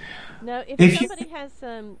 Now, if somebody has,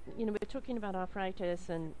 we're talking about arthritis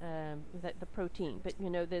and the protein, but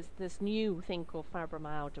there's this new thing called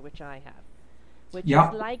fibromyalgia, which I have, which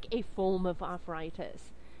is like a form of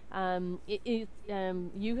arthritis.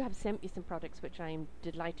 You have sent me some products which I'm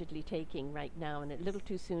delightedly taking right now, and a little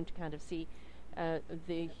too soon to kind of see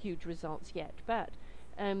the huge results yet. But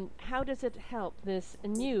how does it help this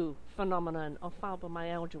new phenomenon of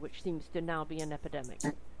fibromyalgia, which seems to now be an epidemic?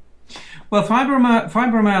 Well,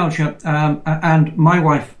 fibromyalgia, and my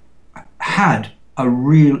wife had a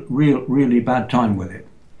really bad time with it.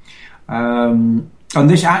 And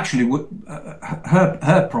this actually,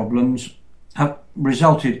 her problems have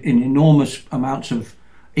resulted in enormous amounts of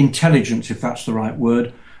intelligence, if that's the right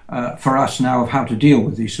word, for us now of how to deal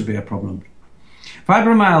with these severe problems.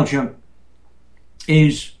 Fibromyalgia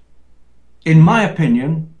is, in my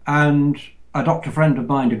opinion, and a doctor friend of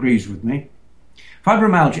mine agrees with me,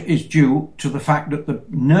 fibromyalgia is due to the fact that the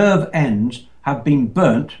nerve ends have been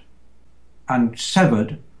burnt and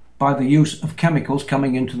severed by the use of chemicals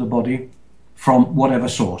coming into the body from whatever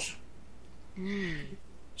source.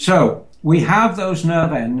 So we have those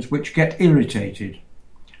nerve ends which get irritated,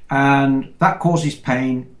 and that causes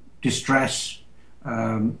pain, distress,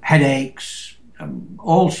 headaches,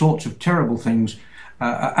 all sorts of terrible things.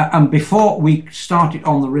 And before we started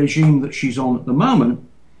on the regime that she's on at the moment,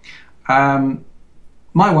 my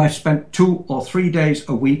wife spent 2 or 3 days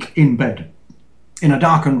a week in bed, in a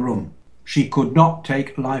darkened room. She could not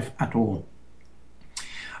take life at all.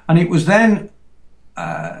 And it was then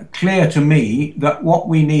clear to me that what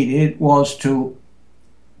we needed was to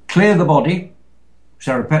clear the body,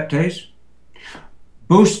 serrapeptase,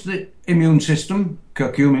 boost the immune system,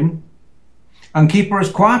 curcumin, and keep her as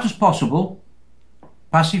quiet as possible,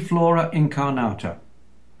 Passiflora incarnata.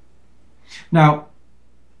 Now,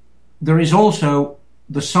 there is also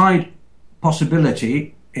the side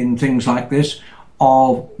possibility in things like this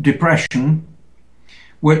of depression,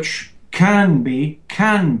 which can be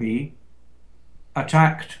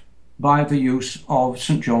attacked by the use of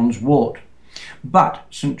St. John's wort. But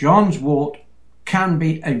St. John's wort can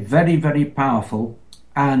be a very, very powerful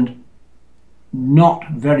and not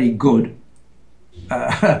very good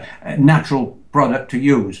natural product to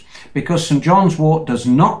use, because St. John's wort does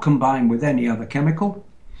not combine with any other chemical.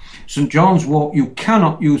 St. John's wort you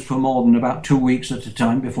cannot use for more than about 2 weeks at a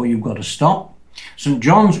time before you've got to stop. St.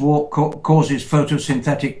 John's wort causes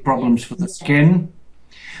photosynthetic problems for the skin.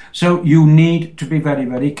 So you need to be very,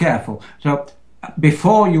 very careful. So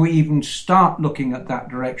before you even start looking at that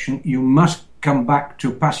direction, you must come back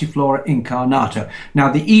to Passiflora incarnata.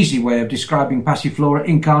 Now, the easy way of describing Passiflora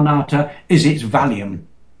incarnata is it's Valium,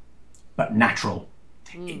 but natural.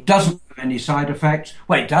 It doesn't have any side effects.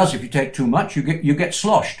 Well, it does if you take too much. You get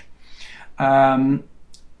sloshed. The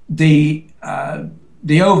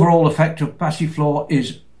overall effect of Passiflora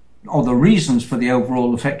is, or the reasons for the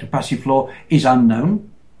overall effect of Passiflora is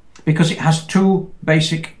unknown, because it has 2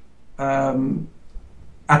 basic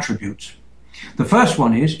attributes. The first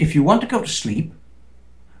one is, if you want to go to sleep,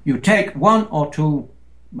 you take 1 or 2,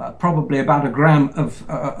 probably about a gram of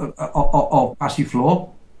Passiflora,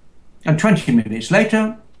 And 20 minutes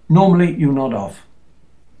later, normally you nod off.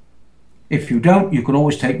 If you don't, you can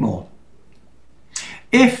always take more.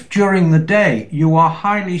 If during the day you are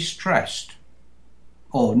highly stressed,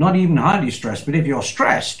 or not even highly stressed, but if you're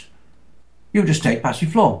stressed, you just take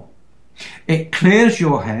Passiflor. It clears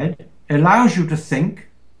your head, allows you to think,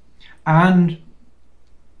 and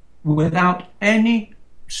without any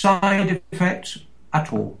side effects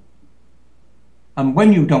at all. And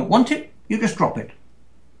when you don't want it, you just drop it.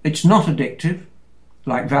 It's not addictive,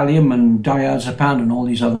 like Valium and diazepam and all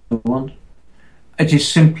these other ones. It is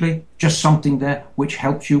simply just something there which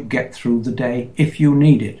helps you get through the day if you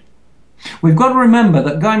need it. We've got to remember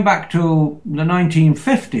that going back to the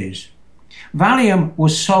 1950s, Valium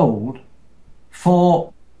was sold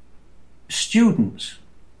for students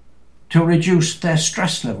to reduce their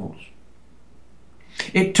stress levels.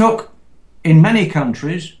 It took, in many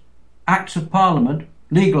countries, acts of parliament,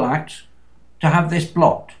 legal acts, to have this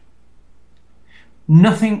blocked.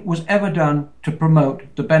 Nothing was ever done to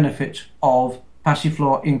promote the benefits of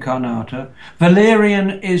Passiflor incarnata.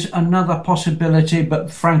 Valerian is another possibility,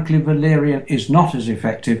 but frankly, Valerian is not as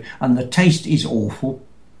effective, and the taste is awful.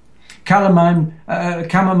 Chamomile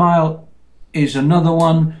is another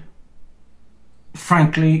one.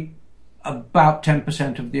 Frankly, about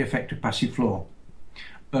 10% of the effect of Passiflor.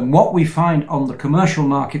 And what we find on the commercial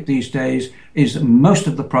market these days is that most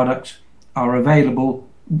of the products are available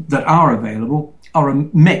are a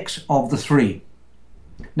mix of the three.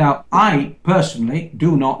 Now, I personally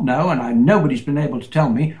do not know, and nobody's been able to tell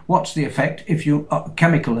me what's the effect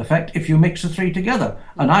chemical effect if you mix the three together.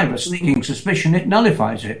 And I have a sneaking suspicion it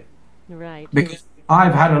nullifies it. Right. Because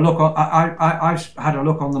I've had a look on, I've had a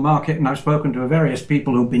look on the market, and I've spoken to various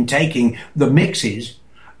people who've been taking the mixes,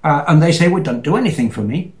 and they say, well, it doesn't do anything for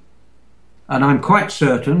me. And I'm quite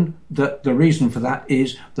certain that the reason for that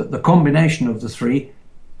is that the combination of the three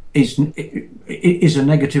is a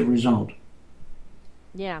negative result.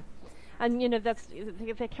 Yeah, and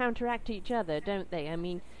they counteract each other, don't they? I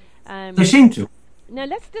mean, they seem to. Now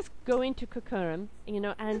let's just go into Cocorum,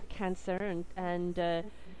 and cancer and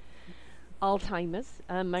Alzheimer's.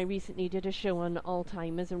 I recently did a show on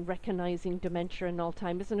Alzheimer's and recognizing dementia and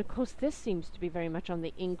Alzheimer's, and of course this seems to be very much on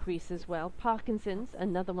the increase as well. Parkinson's,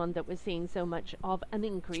 another one that we're seeing so much of an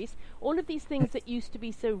increase. All of these things that used to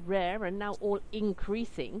be so rare are now all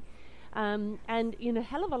increasing. And a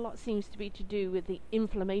hell of a lot seems to be to do with the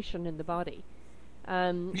inflammation in the body,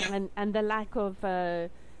 and the lack of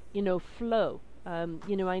flow.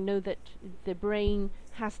 I know that the brain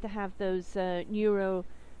has to have those neuro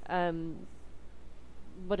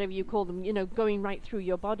whatever you call them, going right through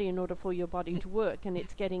your body in order for your body to work, and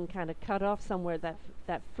it's getting kind of cut off somewhere.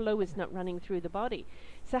 That flow is not running through the body.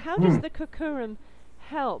 So how does the Cocorum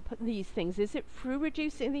help these things? Is it through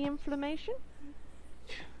reducing the inflammation?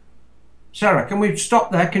 Sarah, can we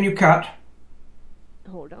stop there? Can you cut?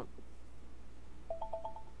 Hold on.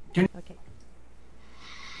 Okay.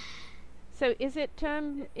 So is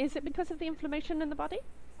it because of the inflammation in the body?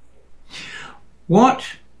 What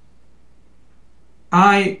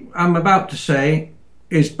I am about to say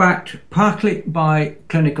is backed partly by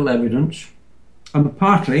clinical evidence and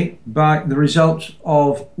partly by the results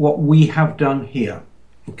of what we have done here.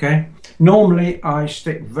 Okay? Normally I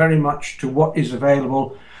stick very much to what is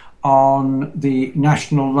available on the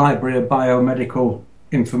National Library of Biomedical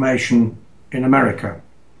Information in America,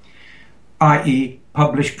 i.e.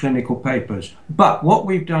 published clinical papers. But what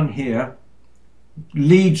we've done here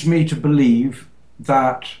leads me to believe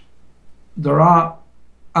that there are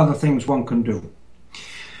other things one can do.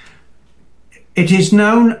 It is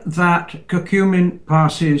known that curcumin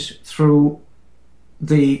passes through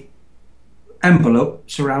the envelope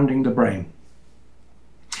surrounding the brain.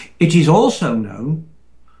 It is also known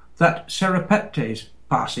that serrapeptase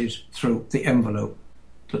passes through the envelope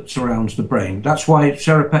that surrounds the brain. That's why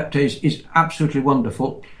serrapeptase is absolutely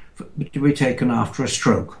wonderful to be taken after a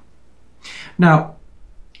stroke. Now,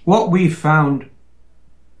 what we've found,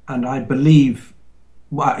 and I believe,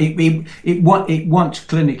 it wants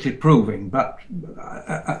clinically proving, but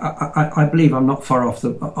I believe I'm not far off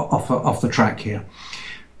the track here.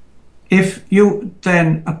 If you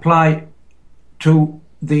then apply to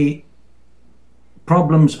the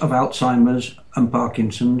problems of Alzheimer's and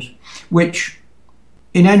Parkinson's, which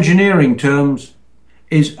in engineering terms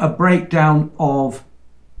is a breakdown of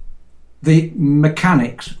the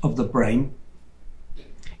mechanics of the brain.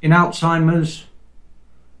 In Alzheimer's,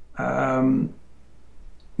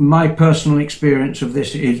 my personal experience of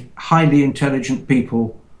this is highly intelligent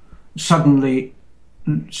people suddenly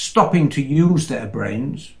stopping to use their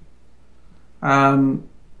brains on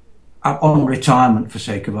retirement, for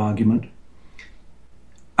sake of argument,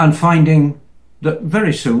 and finding that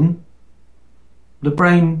very soon the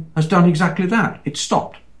brain has done exactly that. It's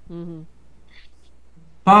stopped. Mm-hmm.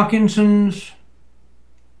 Parkinson's,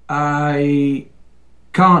 I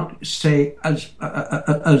can't say as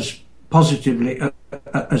positively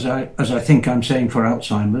as I think I'm saying for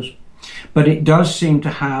Alzheimer's, but it does seem to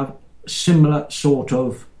have similar sort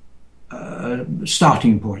of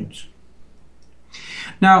starting points.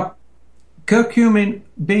 Now, curcumin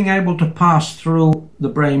being able to pass through the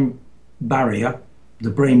brain barrier, the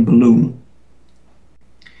brain balloon,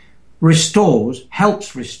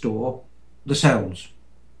 helps restore the cells.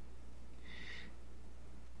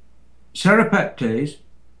 Serrapeptase,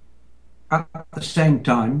 at the same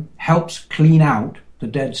time, helps clean out the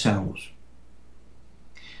dead cells.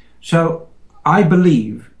 So I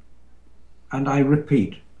believe, and I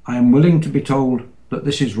repeat, I am willing to be told that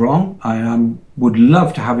this is wrong. Would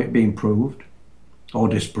love to have it being proved or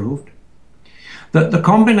disproved, that the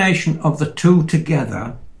combination of the two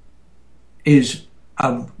together is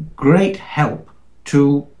of great help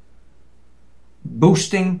to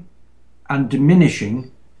boosting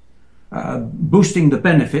the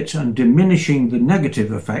benefits and diminishing the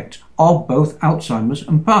negative effects of both Alzheimer's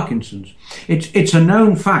and Parkinson's. It's a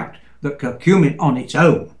known fact that curcumin on its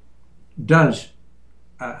own does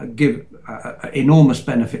give enormous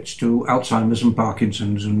benefits to Alzheimer's and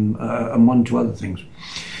Parkinson's and one or two other things.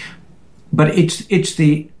 But it's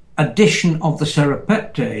the addition of the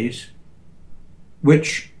serrapeptase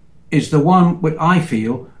which is the one which I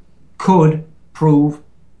feel could prove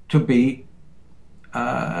to be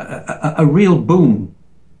a real boon.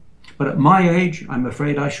 But at my age, I'm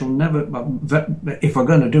afraid I shall never, if we're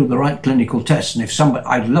going to do the right clinical tests, and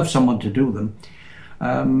I'd love someone to do them,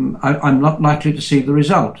 I'm not likely to see the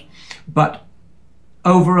result. But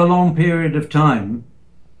over a long period of time,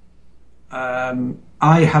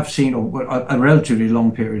 I have seen, or a relatively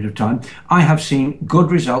long period of time, I have seen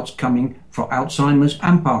good results coming for Alzheimer's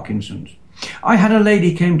and Parkinson's. I had a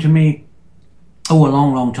lady came to me, a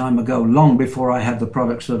long time ago, long before I had the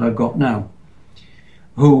products that I've got now,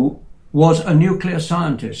 who was a nuclear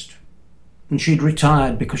scientist, and she'd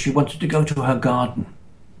retired because she wanted to go to her garden.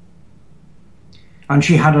 And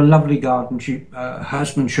she had a lovely garden. Her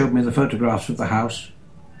husband showed me the photographs of the house.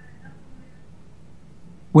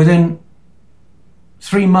 Within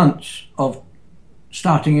 3 months of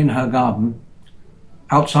starting in her garden,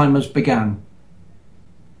 Alzheimer's began.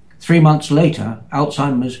 3 months later,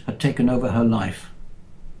 Alzheimer's had taken over her life.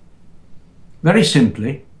 Very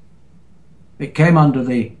simply, it came under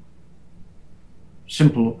the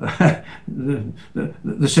simple,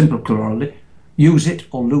 the simple corollary: use it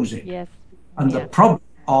or lose it. Yes. And the problem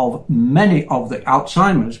of many of the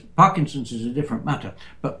Alzheimer's, Parkinson's is a different matter,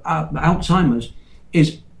 but Alzheimer's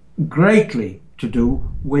is greatly to do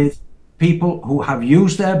with people who have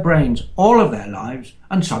used their brains all of their lives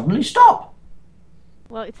and suddenly stop.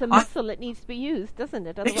 Well, it's a muscle that needs to be used, doesn't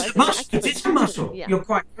it? Otherwise it is a muscle. Yeah. You're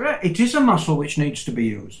quite correct. It is a muscle which needs to be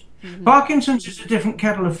used. Mm-hmm. Parkinson's is a different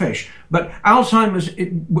kettle of fish, but Alzheimer's,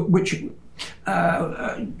 which,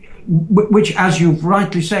 as you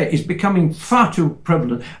rightly say, is becoming far too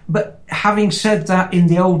prevalent. But having said that, in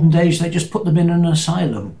the olden days, they just put them in an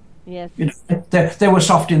asylum. Yes. You know, they were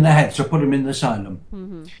soft in the head, so put them in the asylum.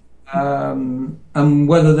 Mm-hmm. And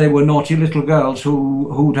whether they were naughty little girls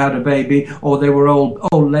who'd had a baby, or they were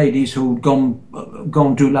old ladies who'd gone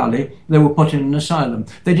doolally, they were put in an asylum.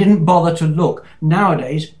 They didn't bother to look.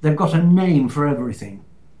 Nowadays, they've got a name for everything.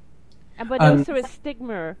 But also a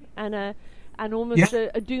stigma and almost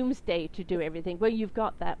a doomsday to do everything. Well, you've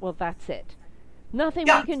got that. Well, that's it. Nothing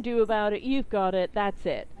we can do about it. You've got it. That's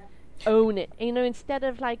it. Own it. You know, instead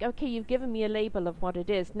of like, okay, you've given me a label of what it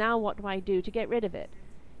is. Now what do I do to get rid of it?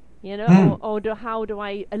 You know, how do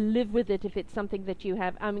I live with it if it's something that you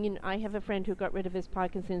have? I mean, I have a friend who got rid of his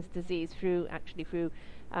Parkinson's disease through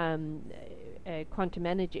quantum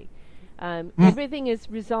energy. Everything is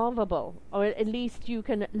resolvable, or at least you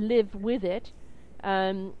can live with it.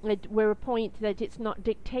 We're a point that it's not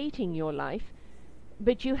dictating your life,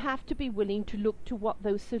 but you have to be willing to look to what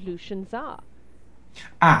those solutions are.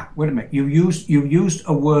 Wait a minute. You used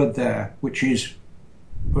a word there, which is,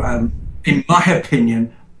 in my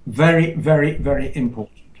opinion, very, very, very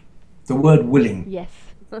important. The word willing. Yes.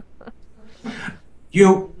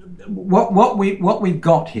 What we've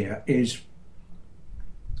got here is,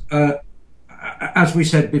 as we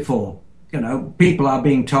said before, you know, people are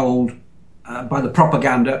being told by the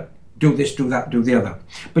propaganda, do this, do that, do the other.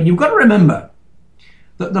 But you've got to remember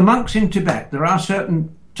that the monks in Tibet, there are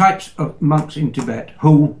certain types of monks in Tibet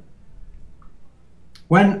who,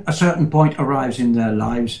 when a certain point arrives in their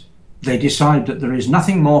lives, they decide that there is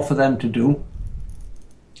nothing more for them to do,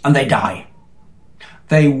 and they die.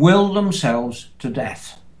 They will themselves to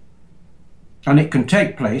death. And it can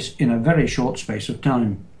take place in a very short space of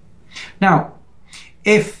time. Now,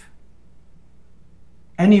 if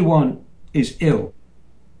anyone is ill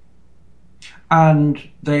and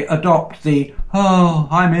they adopt the, oh,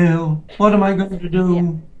 I'm ill, what am I going to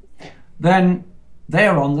do? Then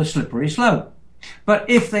they're on the slippery slope. But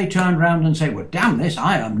if they turn around and say, well, damn this,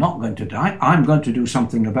 I am not going to die, I'm going to do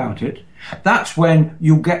something about it, that's when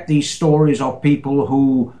you get these stories of people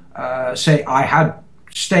who say, I had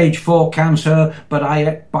stage 4 cancer, but I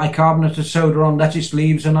ate bicarbonate of soda on lettuce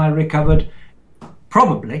leaves and I recovered.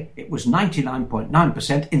 Probably it was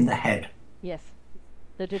 99.9% in the head. Yes,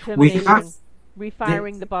 the determination,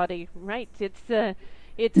 refiring the body, right? It's the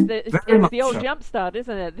old jump start,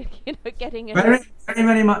 isn't it? Getting it.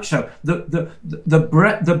 Very much so.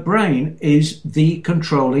 The brain is the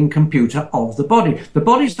controlling computer of the body. The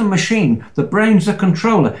body's the machine. The brain's the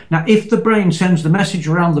controller. Now, if the brain sends the message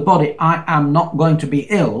around the body, I am not going to be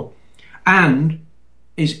ill, and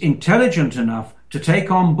is intelligent enough to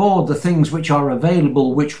take on board the things which are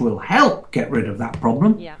available, which will help get rid of that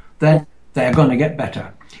problem, then they're going to get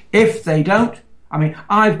better. If they don't, I mean,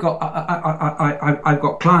 I've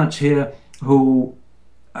got clients here who,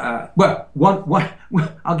 I'll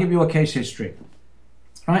give you a case history,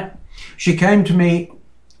 right? She came to me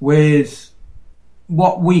with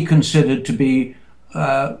what we considered to be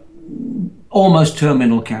almost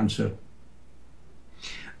terminal cancer.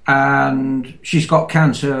 And she's got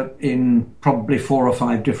cancer in probably 4 or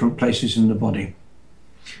 5 different places in the body.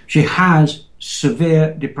 She has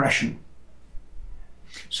severe depression.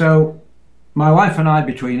 So my wife and I,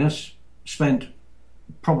 between us, spent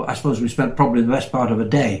probably the best part of a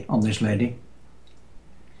day on this lady.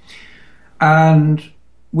 And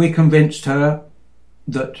we convinced her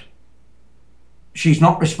that she's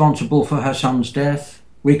not responsible for her son's death.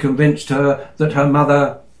 We convinced her that her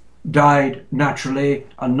mother died naturally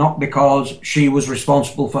and not because she was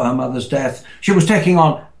responsible for her mother's death. She was taking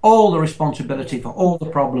on all the responsibility for all the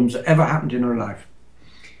problems that ever happened in her life.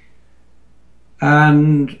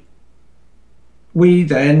 And we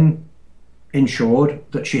then ensured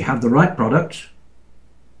that she had the right products.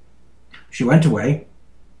 She went away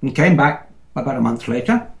and came back about a month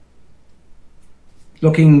later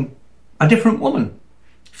looking a different woman.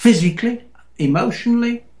 Physically,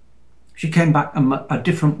 emotionally, she came back a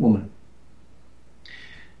different woman.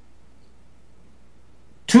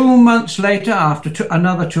 2 months later, after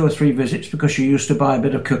another 2 or 3 visits, because she used to buy a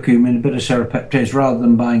bit of curcumin, a bit of serapeptase, rather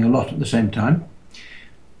than buying a lot at the same time,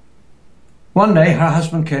 one day her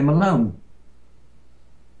husband came alone.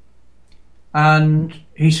 And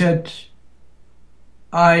he said,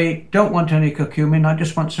 I don't want any curcumin, I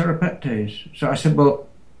just want serapeptase. So I said, well,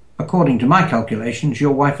 according to my calculations,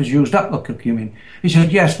 your wife has used up the curcumin. He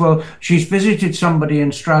said, yes, well, she's visited somebody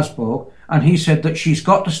in Strasbourg, and he said that she's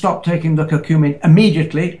got to stop taking the curcumin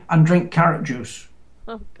immediately and drink carrot juice.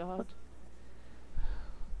 Oh, God.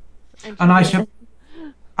 And I said,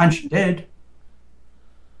 and she did.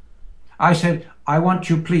 I said, I want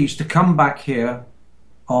you please to come back here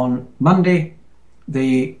on Monday,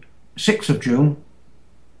 the 6th of June,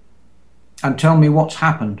 and tell me what's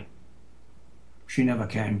happened. She never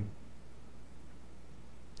came.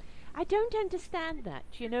 I don't understand that.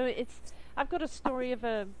 I've got a story of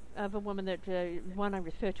a woman that one I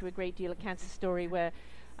refer to a great deal, a cancer story where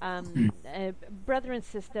a brother and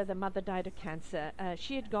sister, the mother died of cancer.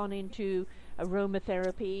 She had gone into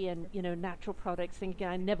aromatherapy and natural products, thinking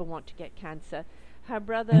I never want to get cancer. Her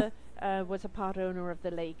brother was a part owner of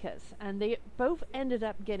the Lakers, and they both ended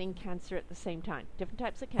up getting cancer at the same time. Different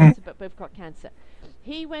types of cancer, but both got cancer.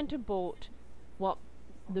 He went and bought what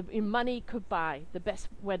the money could buy, the best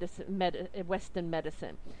Western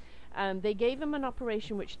medicine. They gave him an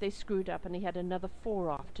operation which they screwed up, and he had another 4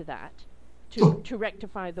 after that to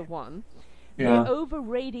rectify the one. Yeah. They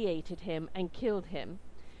over-radiated him and killed him.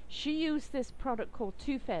 She used this product called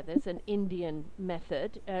 2 Feathers, an Indian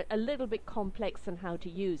method, a little bit complex on how to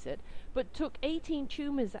use it, but took 18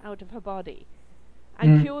 tumors out of her body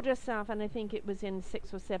and cured herself, and I think it was in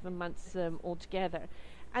 6 or 7 months altogether.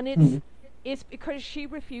 And it's because she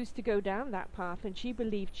refused to go down that path, and she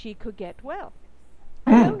believed she could get well.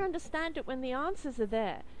 I don't understand it when the answers are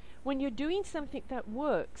there. When you're doing something that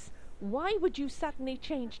works, why would you suddenly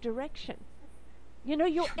change direction?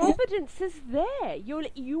 Your evidence is there.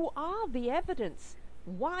 You are the evidence.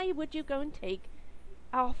 Why would you go and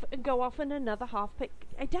go off in another half pick?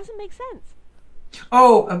 It doesn't make sense.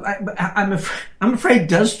 Oh, I'm afraid it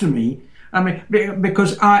does to me. I mean,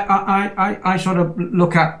 because I sort of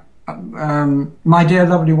look at my dear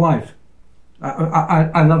lovely wife.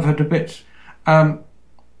 I love her to bits.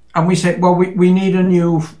 and we say, well, we need a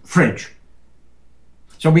new fridge.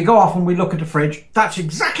 So we go off and we look at the fridge. That's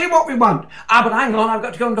exactly what we want. But hang on, I've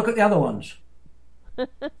got to go and look at the other ones.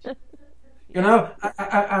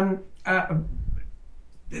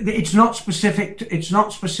 It's not specific. It's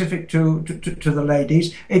not specific to the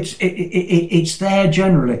ladies. It's there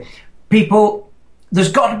generally. People,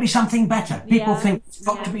 there's got to be something better. People think there's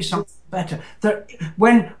got to be something better.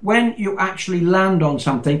 When you actually land on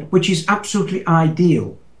something which is absolutely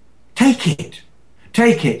ideal, take it.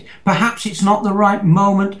 Take it. Perhaps it's not the right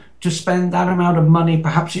moment to spend that amount of money.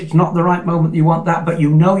 Perhaps it's not the right moment you want that, but you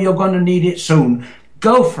know you're going to need it soon.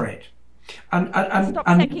 Go for it. And stop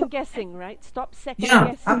second guessing, right? Stop second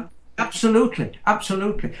guessing. Absolutely.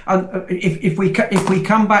 And if we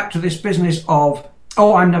come back to this business of,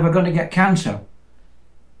 oh, I'm never going to get cancer,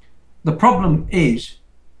 the problem is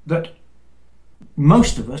that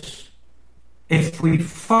most of us, if we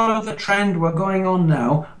follow the trend we're going on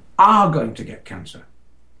now, are going to get cancer.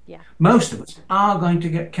 Yeah. Most of us are going to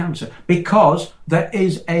get cancer because there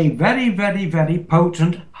is a very, very, very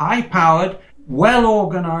potent, high-powered,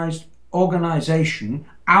 well-organized organization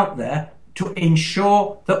out there to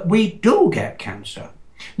ensure that we do get cancer.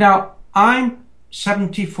 Now, I'm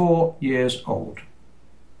 74 years old,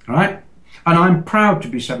 right? And I'm proud to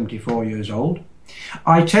be 74 years old.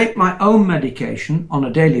 I take my own medication on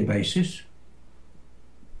a daily basis.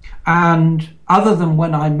 And other than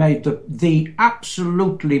when I made the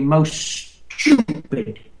absolutely most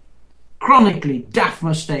stupid, chronically daft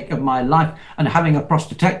mistake of my life and having a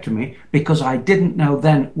prostatectomy because I didn't know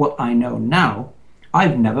then what I know now,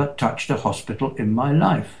 I've never touched a hospital in my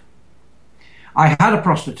life. I had a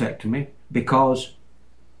prostatectomy because,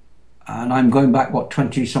 and I'm going back,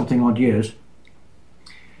 20-something odd years,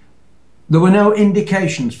 there were no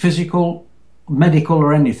indications, physical, medical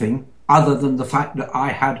or anything, other than the fact that I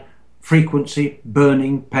had frequency,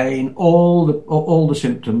 burning, pain, all the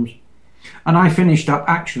symptoms. And I finished up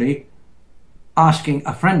actually asking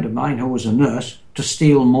a friend of mine who was a nurse to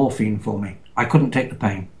steal morphine for me. I couldn't take the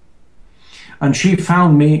pain. And she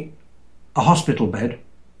found me a hospital bed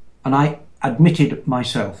and I admitted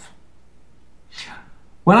myself.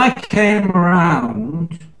 When I came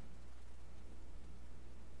around,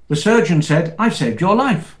 the surgeon said, I've saved your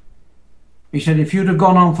life. He said, if you'd have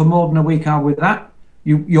gone on for more than a week with that,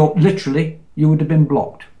 you would have been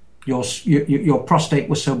blocked. Your prostate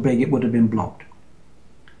was so big it would have been blocked.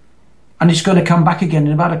 And it's going to come back again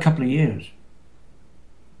in about a couple of years.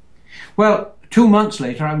 Well, 2 months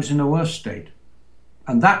later, I was in a worse state.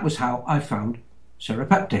 And that was how I found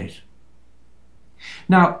serrapeptase.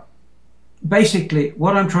 Now, basically,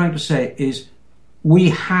 what I'm trying to say is we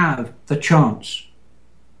have the chance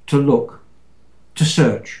to look, to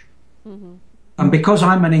search. Mm-hmm. And because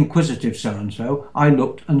I'm an inquisitive so-and-so, I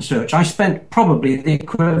looked and searched. I spent probably the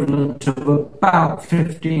equivalent of about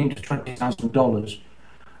 $15,000 to $20,000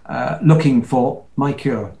 looking for my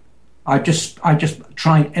cure. I just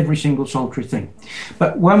tried every single solitary thing.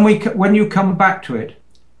 But when you come back to it,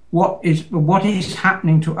 what is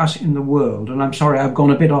happening to us in the world, and I'm sorry I've gone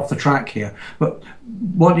a bit off the track here, but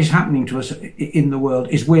what is happening to us in the world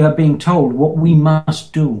is we are being told what we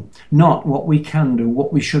must do, not what we can do,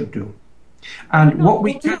 what we should do. And we're what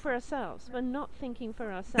we thinking for ourselves. We're not thinking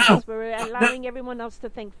for ourselves. No, we're allowing everyone else to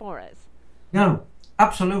think for us. No,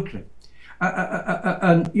 absolutely.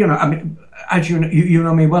 And you know, I mean, as you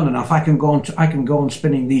know me well enough, I can go on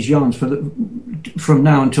spinning these yarns from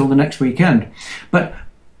now until the next weekend. But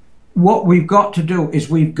what we've got to do is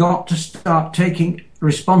we've got to start taking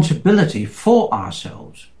responsibility for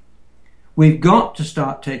ourselves. We've got to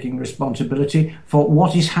start taking responsibility for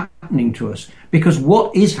what is happening to us. Because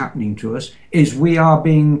what is happening to us is we are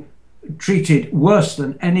being treated worse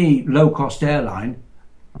than any low-cost airline.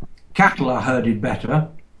 Cattle are herded better.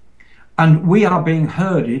 And we are being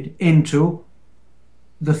herded into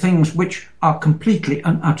the things which are completely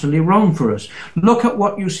and utterly wrong for us. Look at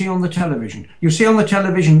what you see on the television. You see on the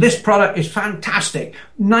television, this product is fantastic,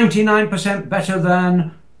 99% better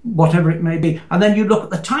than whatever it may be. And then you look at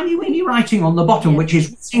the tiny weeny writing on the bottom, which is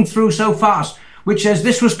whizzing through so fast, which says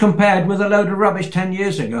this was compared with a load of rubbish 10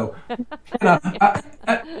 years ago. The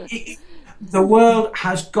world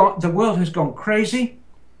has gone crazy,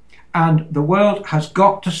 and the world has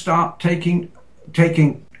got to start taking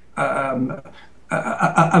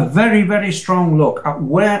a very, very strong look at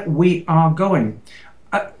where we are going.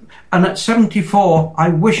 And at 74, I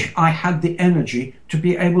wish I had the energy to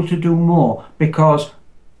be able to do more, because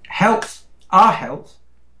our health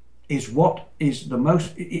is what is the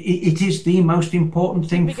most, it is the most important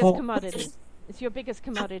thing for commodity. It's your biggest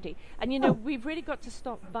commodity. And you know, we've really got to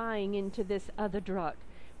stop buying into this other drug.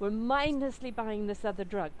 we're mindlessly buying this other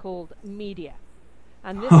drug called media.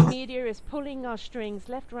 And this media is pulling our strings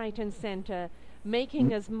left, right, and center,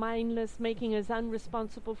 making us mindless, making us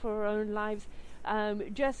unresponsible for our own lives.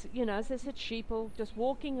 Just, as I said, sheeple, just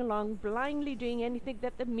walking along, blindly doing anything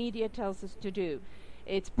that the media tells us to do.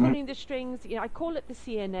 It's pulling the strings. I call it the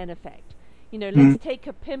CNN effect. Let's take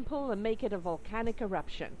a pimple and make it a volcanic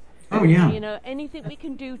eruption. Oh, yeah. Anything we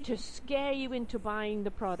can do to scare you into buying the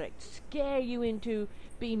product, scare you into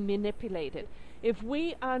being manipulated. If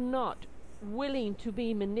we are not willing to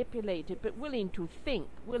be manipulated, but willing to think,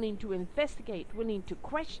 willing to investigate, willing to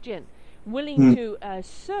question, willing to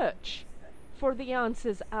search for the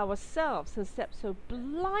answers ourselves, instead so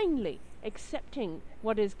blindly accepting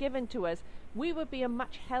what is given to us, we would be a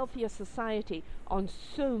much healthier society on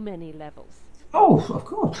so many levels. Oh, of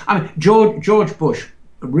course. I mean, George Bush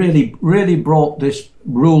really brought this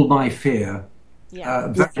rule by fear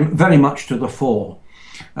very much to the fore.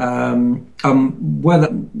 Whether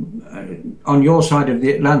on your side of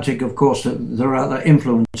the Atlantic, of course, there are other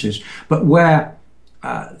influences, but where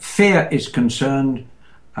fear is concerned,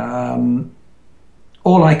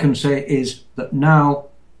 all I can say is that now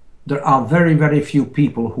there are very, very few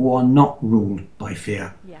people who are not ruled by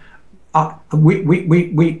fear. Yeah.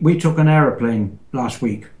 We took an aeroplane last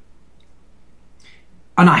week.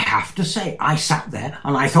 And I have to say, I sat there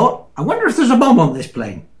and I thought, I wonder if there's a bomb on this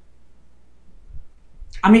plane.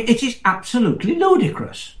 I mean, it is absolutely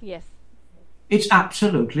ludicrous. Yes. It's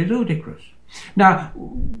absolutely ludicrous. Now,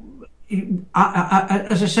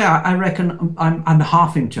 as I say, I reckon I'm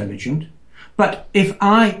half intelligent. But if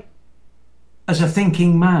I, as a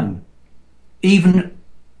thinking man, even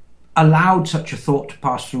allowed such a thought to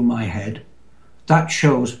pass through my head, that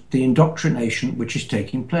shows the indoctrination which is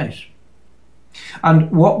taking place.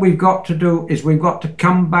 And what we've got to do is we've got to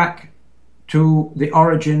come back to the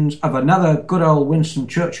origins of another good old Winston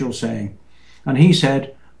Churchill saying. And he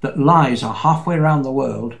said that lies are halfway around the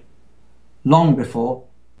world long before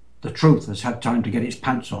the truth has had time to get its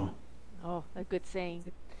pants on. Oh, a good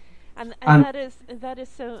saying. And that is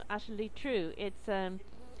so utterly true. It's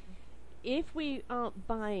if we aren't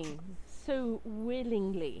buying so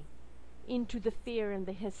willingly into the fear and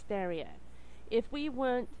the hysteria, if we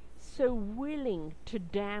weren't so willing to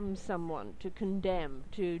damn someone, to condemn,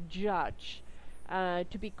 to judge,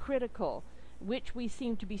 to be critical, which we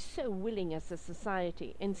seem to be so willing as a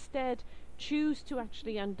society, instead choose to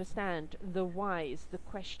actually understand the whys, the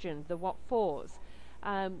question, the what fors,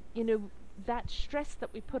 that stress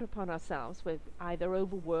that we put upon ourselves with either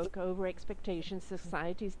overwork, over expectations,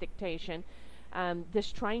 society's dictation,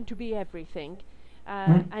 this trying to be everything,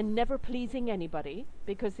 and never pleasing anybody,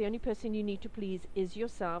 because the only person you need to please is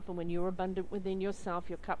yourself, and when you're abundant within yourself,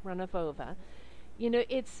 your cup runneth over.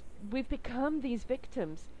 We've become these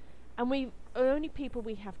victims, and the only people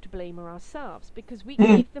we have to blame are ourselves, because we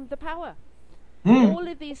gave them the power. All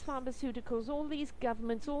of these pharmaceuticals, all these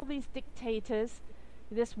governments, all these dictators,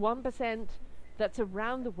 this 1% that's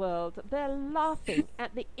around the world, they're laughing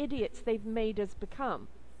at the idiots they've made us become.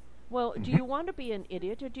 Well, do you want to be an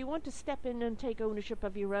idiot, or do you want to step in and take ownership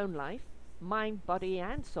of your own life, mind, body,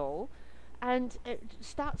 and soul, and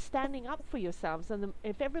start standing up for yourselves? And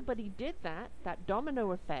if everybody did that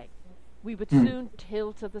domino effect, we would soon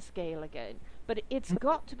tilt to the scale again. But it's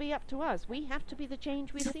got to be up to us. We have to be the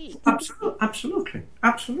change we see. Absolutely.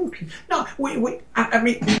 No, I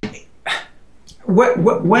mean,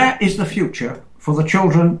 where is the future for the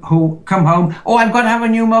children who come home? Oh, I've got to have a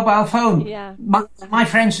new mobile phone. Yeah. My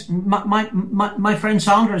friend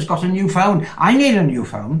Sandra has got a new phone. I need a new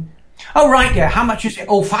phone. Oh, right, yeah. How much is it?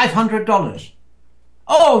 Oh, $500.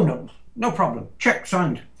 Oh, no problem. Check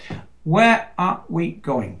signed. Where are we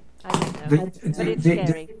going? I don't know. But it's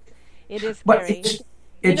scary. It is scary.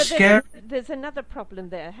 It's scary. There's another problem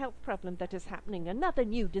there, a health problem that is happening, another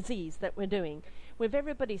new disease that we're doing, with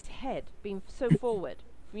everybody's head being so forward.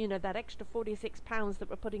 That extra 46 pounds that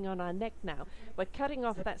we're putting on our neck now. We're cutting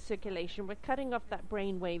off that circulation. We're cutting off that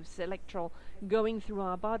brain waves electron going through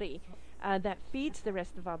our body that feeds the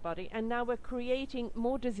rest of our body. And now we're creating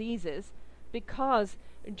more diseases because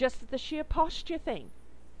just the sheer posture thing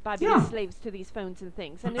by being slaves to these phones and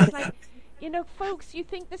things. And it's like, folks, you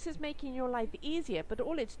think this is making your life easier, but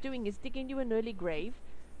all it's doing is digging you an early grave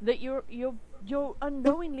that you're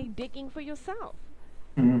unknowingly digging for yourself.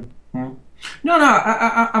 Mm-hmm. No.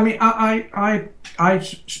 I mean, I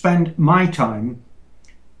spend my time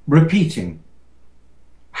repeating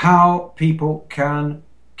how people can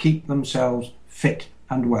keep themselves fit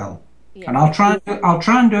and well, and I'll try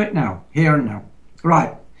and do it now, here and now.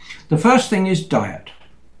 Right. The first thing is diet.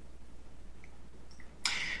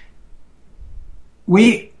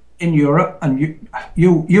 We in Europe, and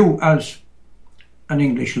you as an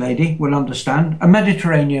English lady will understand, a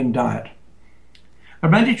Mediterranean diet. A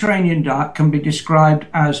Mediterranean diet can be described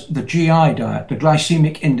as the GI diet, the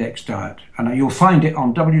glycemic index diet, and you'll find it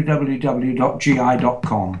on www.gi.com.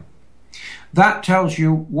 That tells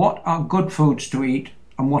you what are good foods to eat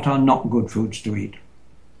and what are not good foods to eat.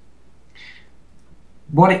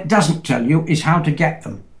 What it doesn't tell you is how to get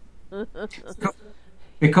them.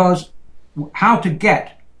 Because how to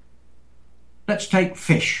get, let's take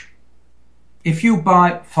fish. If you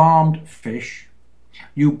buy farmed fish,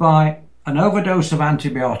 you buy an overdose of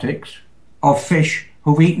antibiotics of fish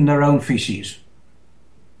who've eaten their own feces.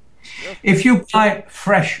 If you buy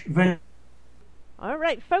fresh vegetables. All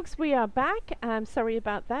right, folks, we are back. I'm sorry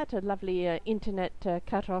about that. A lovely internet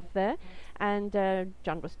cut off there. And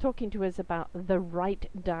John was talking to us about the right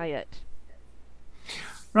diet.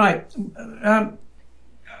 Right.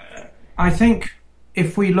 I think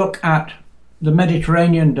if we look at the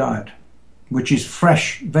Mediterranean diet, which is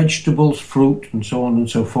fresh vegetables, fruit, and so on and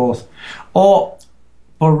so forth, or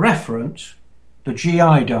for reference, the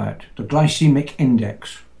GI diet, the glycemic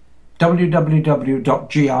index, www.gi.com.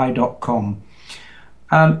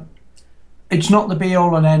 It's not the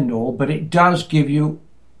be-all and end-all, but it does give you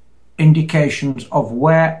indications of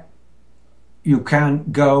where you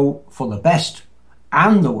can go for the best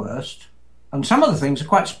and the worst, and some of the things are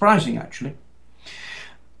quite surprising, actually.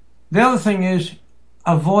 The other thing is,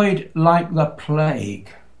 avoid like the plague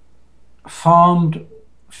farmed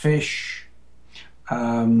fish,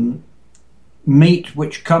 meat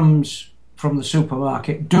which comes from the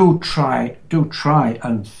supermarket. Do try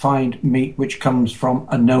and find meat which comes from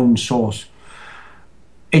a known source.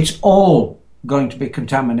 It's all going to be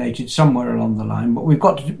contaminated somewhere along the line, but we've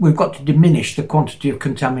got to diminish the quantity of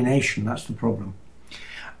contamination. That's the problem.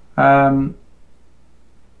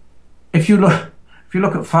 If you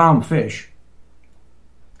look at farm fish,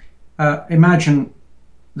 imagine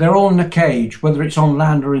they're all in a cage, whether it's on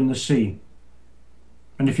land or in the sea.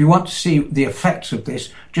 And if you want to see the effects of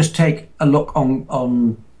this, just take a look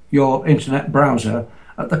on your internet browser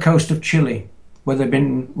at the coast of Chile, where they've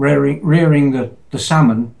been rearing the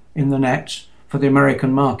salmon in the nets for the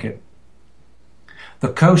American market.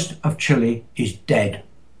 The coast of Chile is dead.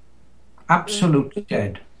 Absolutely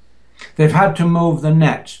dead. They've had to move the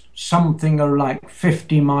nets something like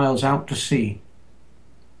 50 miles out to sea.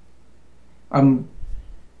 All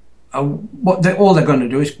they're going to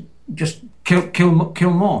do is just kill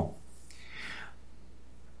more.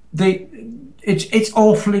 It's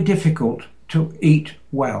awfully difficult to eat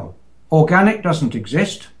well. Organic doesn't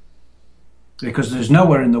exist because there's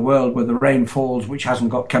nowhere in the world where the rain falls which hasn't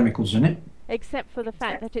got chemicals in it. Except for the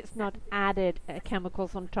fact that it's not added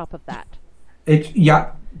chemicals on top of that.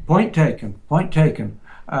 Point taken.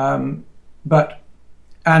 And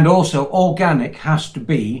also organic has to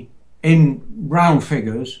be, in round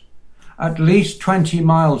figures, at least 20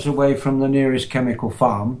 miles away from the nearest chemical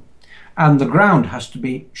farm, and the ground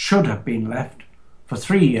should have been left for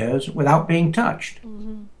 3 years without being touched.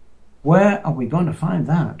 Mm-hmm. Where are we going to find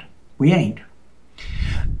that? We ain't.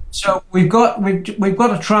 So we've got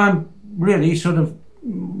to try and really sort of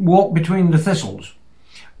walk between the thistles,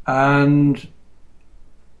 and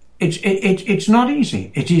it's not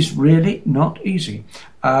easy. It is really not easy.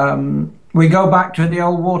 We go back to the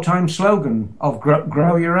old wartime slogan of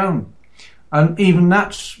grow your own. And even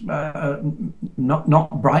that's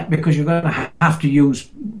not bright, because you're going to have to use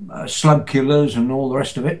slug killers and all the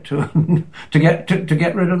rest of it to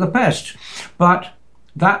get rid of the pest. But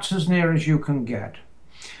that's as near as you can get.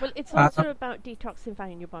 Well, it's also about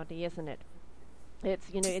detoxifying your body, isn't it? It's,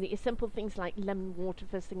 it's simple things like lemon water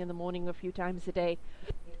first thing in the morning a few times a day.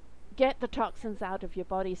 Get the toxins out of your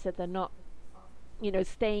body so they're not,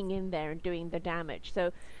 staying in there and doing the damage.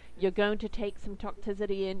 So you're going to take some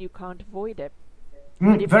toxicity in, you can't avoid it.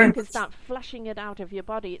 But if you can start flushing it out of your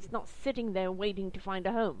body, it's not sitting there waiting to find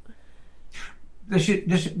a home. This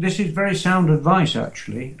is very sound advice,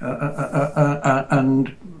 actually,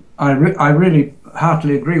 and I really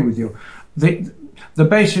heartily agree with you. The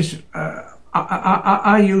basis,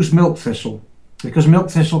 I use milk thistle, because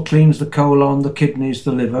milk thistle cleans the colon, the kidneys,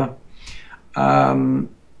 the liver.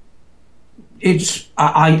 It's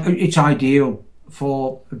ideal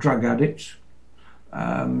for drug addicts.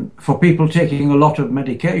 For people taking a lot of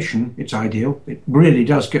medication, it's ideal. It really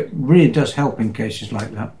does help in cases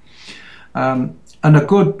like that. And a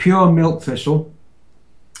good pure milk thistle,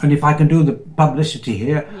 and if I can do the publicity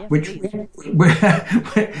here, yes,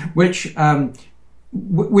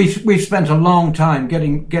 we've spent a long time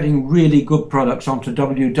getting really good products onto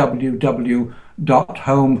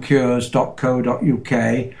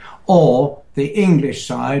www.homecures.co.uk or the English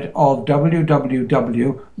side of www.remed,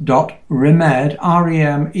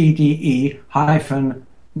 R-E-M-E-D-E hyphen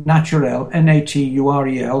naturel,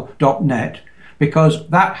 N-A-T-U-R-E-L.net, because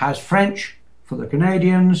that has French for the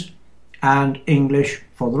Canadians and English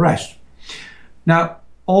for the rest. Now,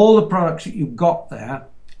 all the products that you've got there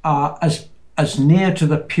are as near to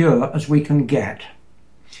the pure as we can get.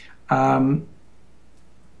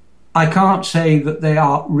 I can't say that they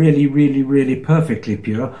are really, really, really perfectly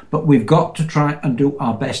pure, but we've got to try and do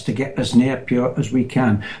our best to get as near pure as we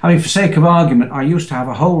can. I mean, for sake of argument, I used to have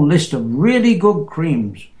a whole list of really good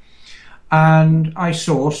creams, and I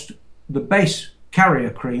sourced the base carrier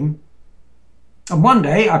cream. And one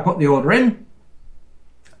day I put the order in,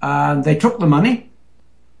 and they took the money,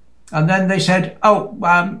 and then they said,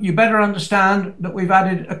 you better understand that we've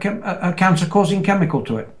added a cancer-causing chemical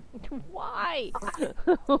to it. Why?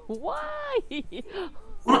 Why?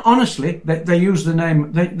 Honestly, they used the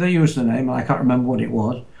name. They used the name, and I can't remember what it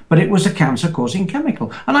was. But it was a cancer-causing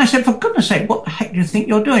chemical. And I said, for goodness sake, what the heck do you think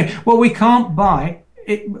you're doing? Well, we can't buy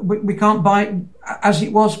it. We can't buy it as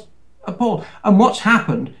it was, Paul. And what's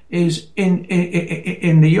happened is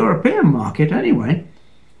in the European market, anyway,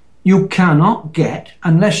 you cannot get,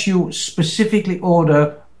 unless you specifically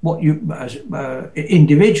order what you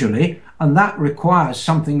individually, and that requires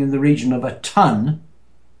something in the region of a ton,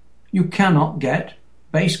 you cannot get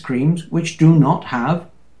base creams which do not have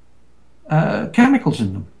chemicals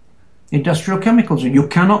in them, industrial chemicals. You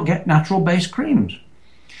cannot get natural base creams.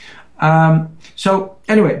 So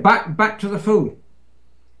anyway, back to the food.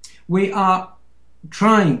 We are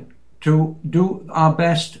trying to do our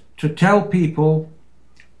best to tell people,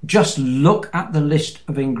 just look at the list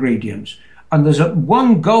of ingredients. And there's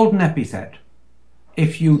one golden epithet.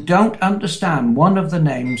 If you don't understand one of the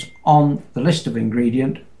names on the list of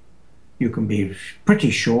ingredient, you can be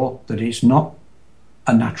pretty sure that it's not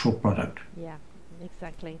a natural product. Yeah,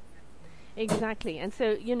 exactly. And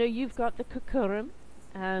so, you've got the Kukurum.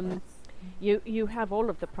 You have all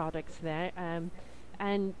of the products there.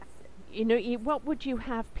 And, what would you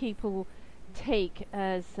have people take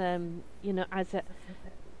as,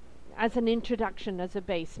 as an introduction, as a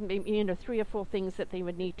base, 3 or 4 things that they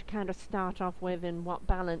would need to kind of start off with, in what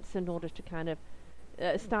balance, in order to kind of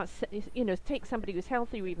take somebody who's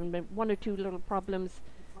healthy, or even 1 or 2 little problems.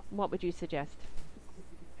 What would you suggest?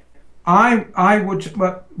 I would,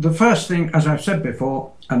 well, the first thing, as I've said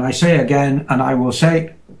before, and I say again, and I will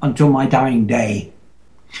say until my dying day,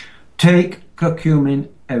 take curcumin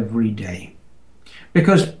every day.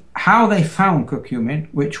 Because how they found curcumin,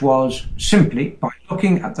 which was simply by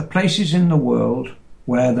looking at the places in the world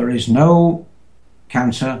where there is no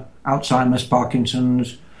cancer, Alzheimer's,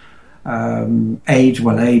 Parkinson's, AIDS.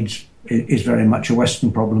 Well, AIDS is very much a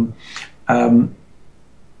Western problem, and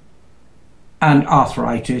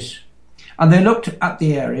arthritis. And they looked at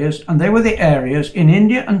the areas, and they were the areas in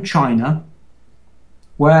India and China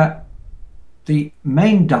where the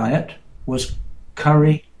main diet was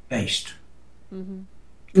curry-based. Mm-hmm.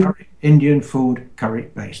 Curry, Indian food,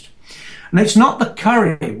 curry-based. And it's not the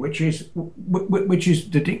curry which is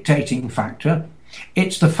the dictating factor.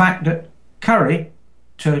 It's the fact that curry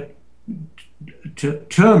to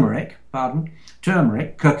turmeric,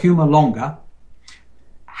 curcuma longa,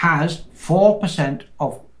 has 4%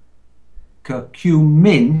 of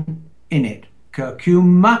curcumin in it.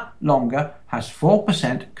 Curcuma longa has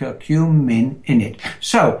 4% curcumin in it.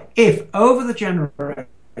 So if over the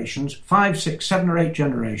generations, 5, 6, 7 or 8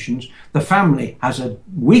 generations, the family has a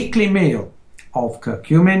weekly meal of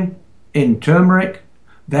curcumin in turmeric,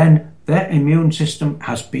 then their immune system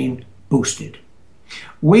has been boosted.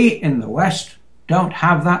 We in the West don't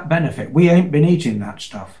have that benefit. We ain't been eating that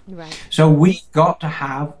stuff. Right. So we got to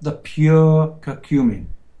have the pure curcumin.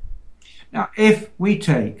 Now, if we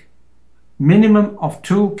take minimum of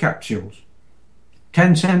 2 capsules,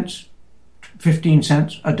 10 cents, 15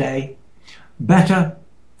 cents a day, better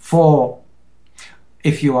for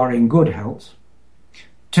if you are in good health,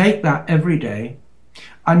 take that every day,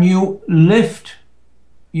 and you lift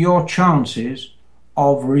your chances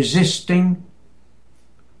of resisting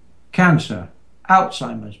cancer,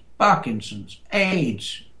 Alzheimer's, Parkinson's,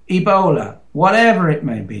 AIDS, Ebola, whatever it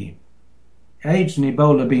may be. AIDS and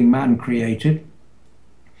Ebola being man-created,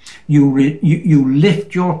 you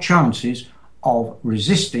lift your chances of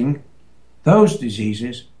resisting those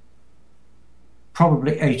diseases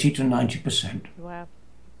probably 80 to 90%. Wow.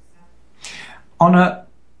 On an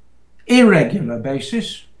irregular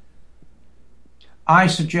basis, I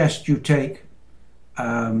suggest you take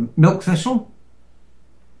milk thistle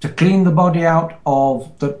to clean the body out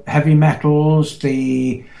of the heavy metals,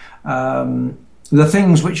 the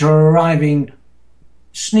things which are arriving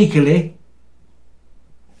sneakily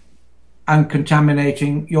and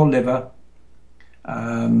contaminating your liver,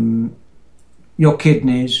 your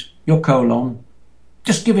kidneys, your colon.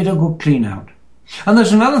 Just give it a good clean out. And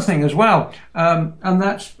there's another thing as well, and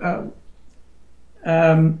that's the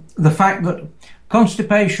fact that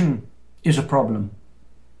constipation is a problem.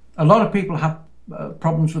 A lot of people have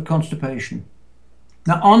problems with constipation.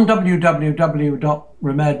 Now, on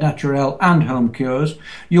www.Remède Naturel and Home Cures,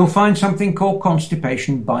 you'll find something called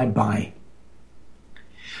Constipation Bye-Bye.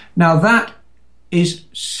 Now, that is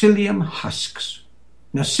psyllium husks.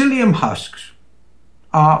 Now, psyllium husks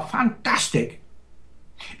are fantastic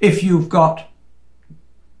if you've got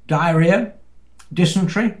diarrhea,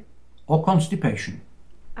 dysentery, or constipation.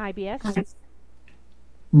 IBS?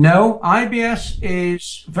 No, IBS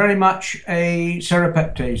is very much a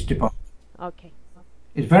serrapeptase department. Okay.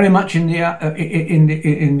 It's very much in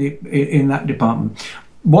that department.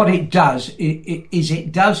 What it does is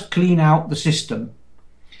it does clean out the system.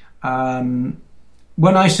 When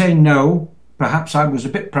I say no, perhaps I was a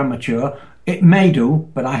bit premature. It may do,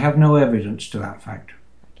 but I have no evidence to that fact.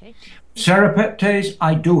 Okay. Serrapeptase,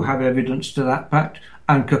 I do have evidence to that fact,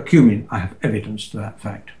 and curcumin, I have evidence to that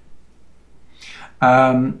fact.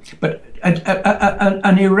 But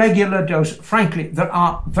an irregular dose, frankly, there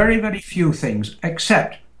are very, very few things,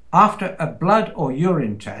 except after a blood or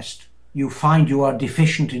urine test, you find you are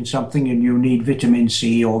deficient in something and you need vitamin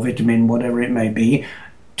C or vitamin whatever it may be,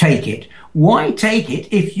 take it. Why take it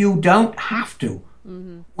if you don't have to?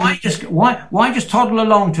 Mm-hmm. Why just toddle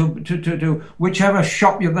along to whichever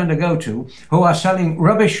shop you're going to go to, who are selling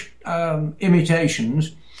rubbish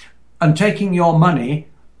imitations and taking your money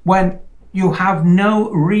when you have no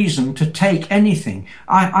reason to take anything.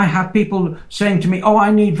 I have people saying to me, oh, I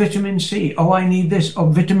need vitamin C, oh, I need this, or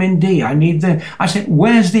vitamin D, I need this. I said,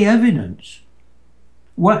 where's the evidence?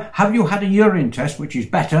 Well, have you had a urine test, which is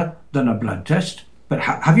better than a blood test? But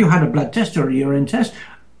have you had a blood test or a urine test?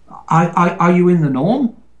 Are you in the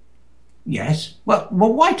norm? Yes. Well,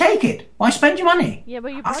 why take it? Why spend your money? Yeah,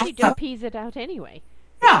 well, your body just pees it out anyway.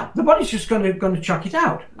 Yeah, the body's just going to chuck it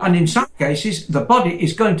out. And in some cases, the body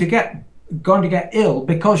is going to get ill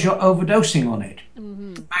because you're overdosing on it.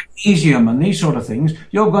 Mm-hmm. Magnesium and these sort of things,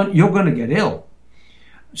 you're going to get ill.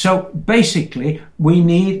 So basically, we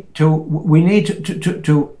need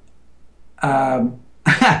to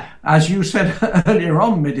as you said earlier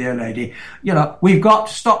on, my dear lady, we've got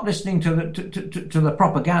to stop listening to the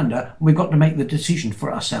propaganda. We've got to make the decision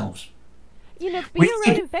for ourselves. Be your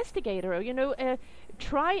own investigator.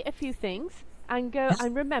 Try a few things. And go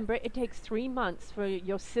and remember, it takes 3 months for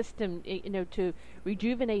your system, to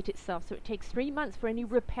rejuvenate itself. So it takes 3 months for any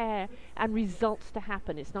repair and results to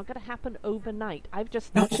happen. It's not going to happen overnight. I've just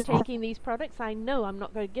started taking these products. I know I'm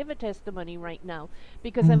not going to give a testimony right now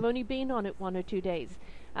because I've only been on it 1 or 2 days,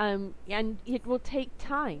 and it will take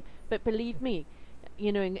time. But believe me,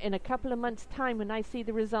 in a couple of months' time, when I see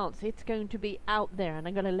the results, it's going to be out there, and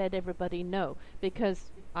I'm going to let everybody know because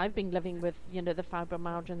I've been living with, the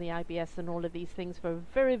fibromyalgia and the IBS and all of these things for a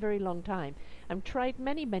very, very long time. I've tried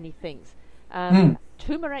many, many things.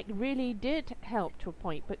 Turmeric really did help to a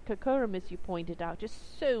point, but Kokorum, as you pointed out, is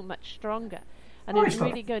so much stronger. And it's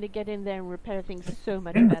really going to get in there and repair things so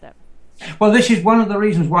much better. Well, this is one of the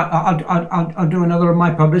reasons why I'll do another of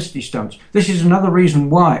my publicity stunts. This is another reason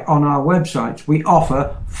why on our websites we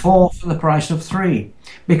offer 4 for the price of 3.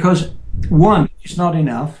 Because 1, it's not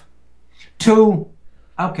enough. 2,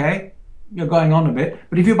 okay, you're going on a bit,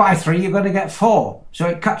 but if you buy 3, you're going to get 4. So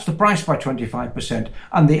it cuts the price by 25%.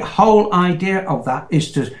 And the whole idea of that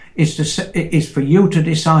is for you to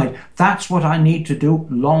decide that's what I need to do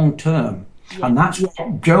long term. Yeah. And that's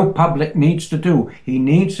what Joe Public needs to do. He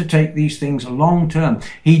needs to take these things long term.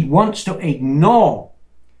 He wants to ignore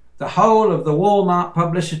the whole of the Walmart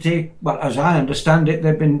publicity. Well, as I understand it,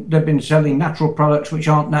 they've been selling natural products which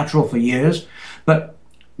aren't natural for years, but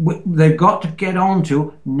they've got to get on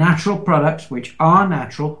to natural products which are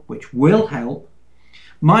natural, which will help.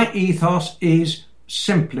 My ethos is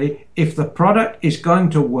simply, if the product is going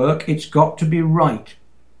to work, it's got to be right.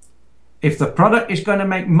 If the product is going to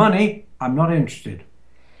make money, I'm not interested.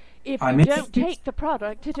 If you don't take the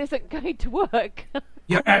product, it isn't going to work.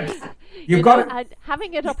 You've got to,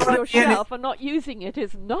 having it up on your shelf and not using it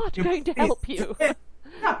is not going to help you.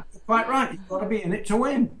 Yeah, quite right. You've got to be in it to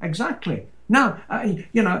win. Exactly. Now,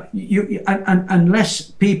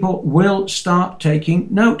 unless people will start taking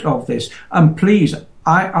note of this, and please,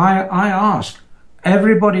 I ask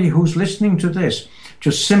everybody who's listening to this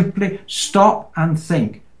to simply stop and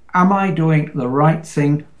think: am I doing the right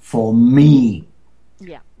thing for me?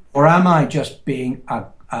 Yeah. Or am I just being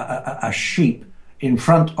a sheep in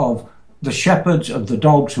front of the shepherds of the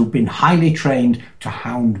dogs who've been highly trained to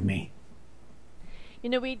hound me?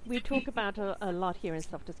 We talk about a lot here in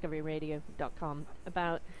selfdiscoveryradio.com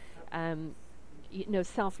about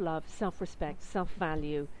self-love, self-respect,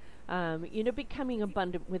 self-value, becoming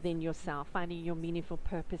abundant within yourself, finding your meaningful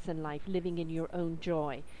purpose in life, living in your own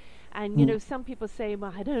joy. And, some people say,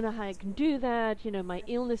 well, I don't know how I can do that. My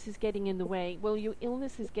illness is getting in the way. Well, your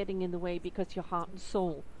illness is getting in the way because your heart and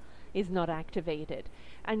soul is not activated.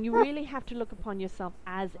 And you really have to look upon yourself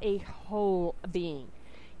as a whole being.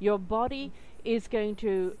 Your body is going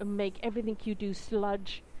to make everything you do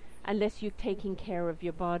sludge unless you're taking care of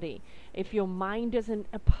your body. If your mind isn't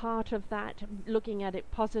a part of that, looking at it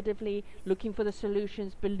positively, looking for the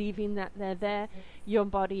solutions, believing that they're there, your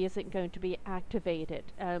body isn't going to be activated.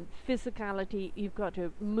 Physicality, you've got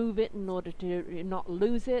to move it in order to not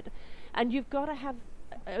lose it. And you've got to have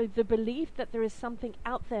the belief that there is something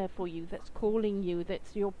out there for you that's calling you,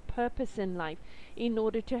 that's your purpose in life, in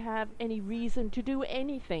order to have any reason to do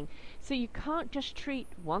anything. So you can't just treat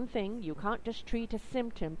one thing, you can't just treat a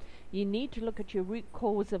symptom. You need to look at your root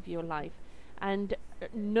cause of your life and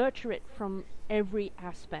nurture it from every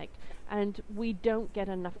aspect. And we don't get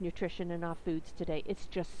enough nutrition in our foods today. It's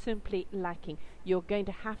just simply lacking. You're going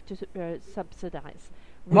to have to subsidize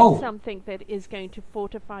something that is going to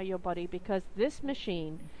fortify your body, because this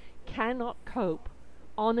machine cannot cope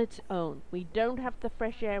on its own. We don't have the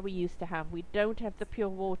fresh air we used to have. We don't have the pure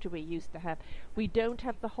water we used to have. We don't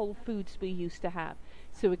have the whole foods we used to have.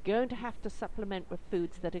 So we're going to have to supplement with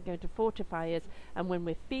foods that are going to fortify us. And when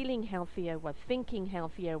we're feeling healthier, we're thinking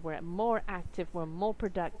healthier, we're more active, we're more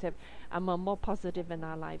productive, and we're more positive in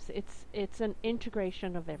our lives. It's an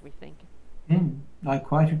integration of everything. I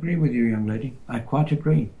quite agree with you, young lady. I quite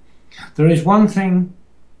agree. There is one thing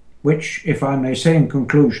which, if I may say in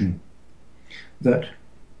conclusion, that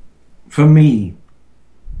for me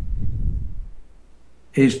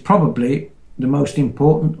is probably the most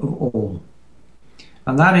important of all.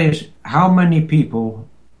 And that is how many people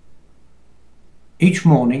each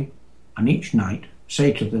morning and each night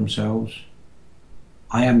say to themselves,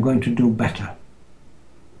 I am going to do better.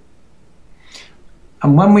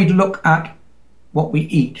 And when we look at what we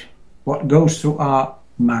eat, what goes through our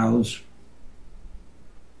mouths,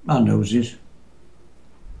 our noses,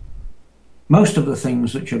 most of the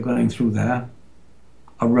things that you're going through there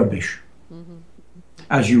are rubbish. Mm-hmm.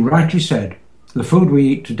 As you rightly said, the food we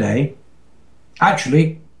eat today,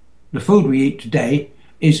 actually, the food we eat today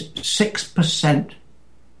is 6%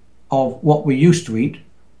 of what we used to eat,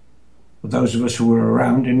 for those of us who were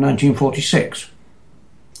around in 1946.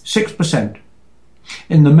 6%.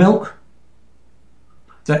 In the milk,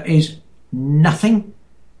 there is nothing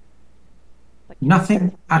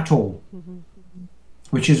at all,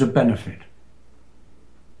 which is a benefit.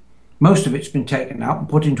 Most of it's been taken out and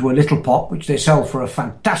put into a little pot, which they sell for a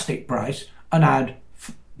fantastic price, and add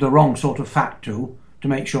the wrong sort of fat to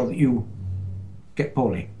make sure that you get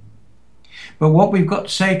poorly. But what we've got to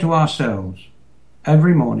say to ourselves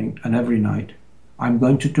every morning and every night, I'm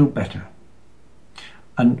going to do better.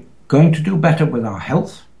 And going to do better with our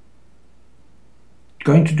health,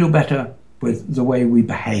 going to do better with the way we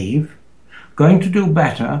behave, going to do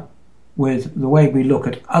better with the way we look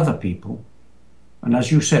at other people, and as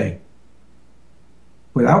you say,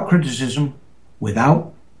 without criticism,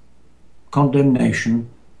 without condemnation,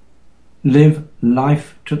 live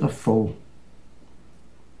life to the full.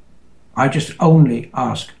 I just only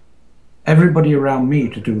ask everybody around me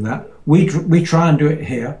to do that. We try and do it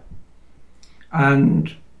here,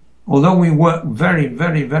 and although we work very,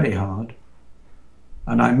 very, very hard,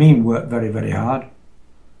 and I mean work very, very hard,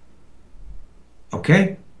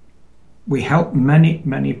 okay, we help many,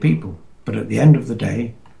 many people, but at the end of the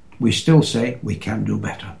day, we still say we can do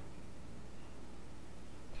better.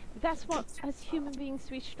 That's what, as human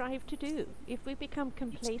beings, we strive to do. If we become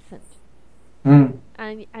complacent, and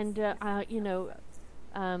I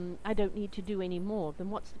don't need to do any more,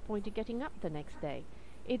 then what's the point of getting up the next day?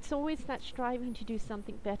 It's always that striving to do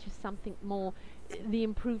something better, something more, the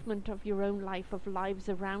improvement of your own life, of lives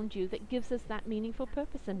around you, that gives us that meaningful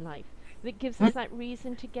purpose in life, that gives us that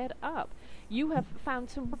reason to get up. You have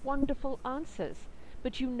found some wonderful answers,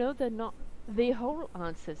 but they're not the whole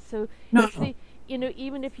answers. So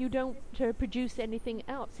even if you don't produce anything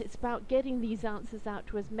else, it's about getting these answers out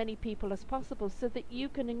to as many people as possible so that you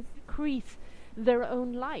can increase their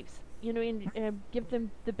own lives, give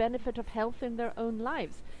them the benefit of health in their own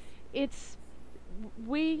lives.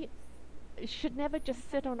 We should never just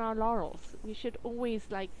sit on our laurels. We should always,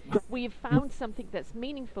 we've found something that's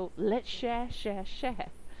meaningful, let's share.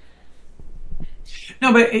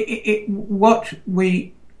 No, but what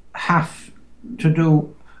we have to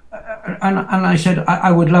do and I said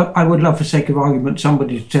I would love, for sake of argument,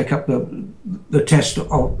 somebody to take up the test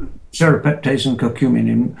of serrapeptase and curcumin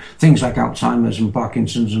in things like Alzheimer's and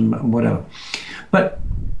Parkinson's and whatever. But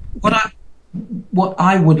what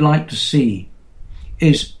I would like to see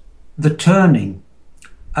is the turning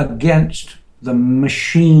against the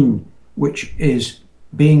machine which is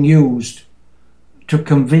being used to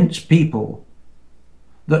convince people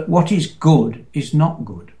that what is good is not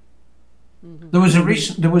good. Mm-hmm.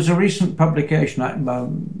 There was a recent publication,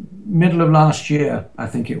 middle of last year, I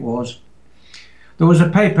think it was. There was a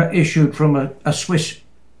paper issued from a Swiss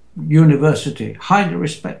university, highly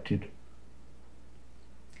respected,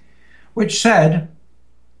 which said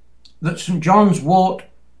that St. John's wort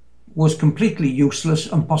was completely useless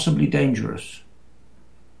and possibly dangerous.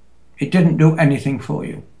 It didn't do anything for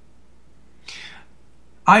you.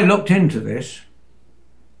 I looked into this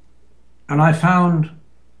and I found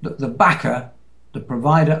that the backer, the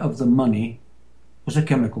provider of the money, was a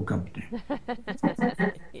chemical company.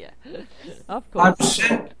 Yeah, of course.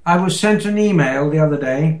 I was sent an email the other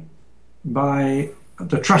day by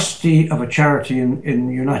the trustee of a charity in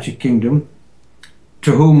the United Kingdom,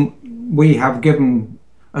 to whom we have given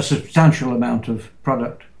a substantial amount of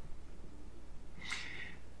product.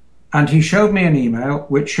 And he showed me an email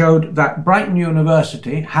which showed that Brighton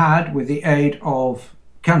University had, with the aid of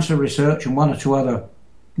Cancer Research and one or two other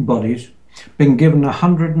bodies, been given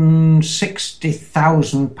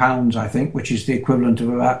 £160,000, I think, which is the equivalent of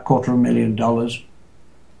about $250,000,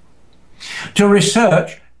 to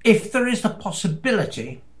research if there is the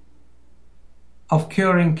possibility of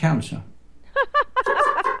curing cancer.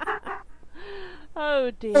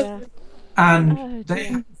 Oh dear. And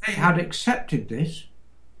they had accepted this.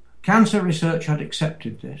 Cancer Research had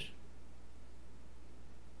accepted this.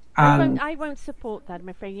 I won't support that, I'm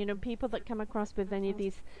afraid. You know, people that come across with any of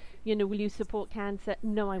these, you know, will you support cancer?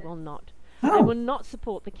 No, I will not. Oh. I will not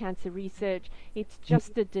support the cancer research. It's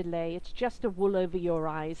just a delay. It's just a wool over your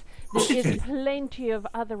eyes. There is plenty of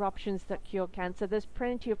other options that cure cancer. There's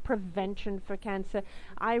plenty of prevention for cancer.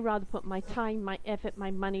 I rather put my time, my effort, my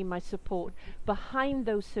money, my support behind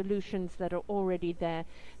those solutions that are already there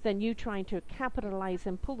than you trying to capitalize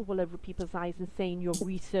and pull the wool over people's eyes and saying you're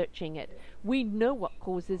researching it. We know what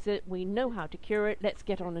causes it. We know how to cure it. Let's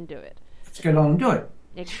get on and do it. Let's get on and do it.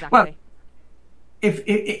 Exactly. Well,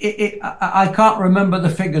 I can't remember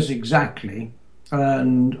the figures exactly,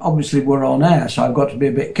 and obviously we're on air, so I've got to be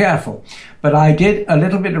a bit careful. But I did a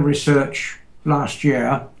little bit of research last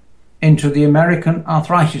year into the American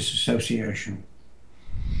Arthritis Association,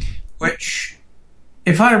 which,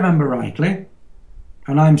 if I remember rightly,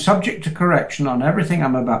 and I'm subject to correction on everything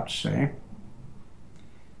I'm about to say,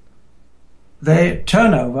 their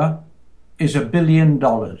turnover is $1 billion.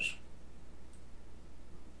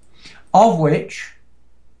 Of which,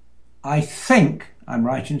 I think I'm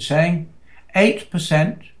right in saying,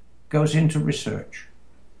 8% goes into research.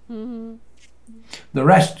 Mm-hmm. The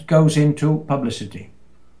rest goes into publicity.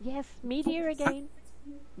 Yes, media again.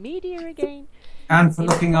 Media again. And for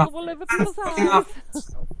looking up. Yeah.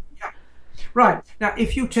 Right, now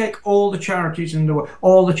if you take all the charities in the world,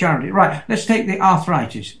 right, let's take the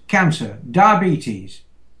arthritis, cancer, diabetes,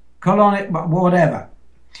 colonic, whatever,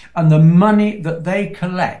 and the money that they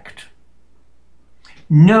collect,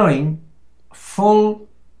 knowing full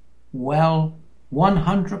well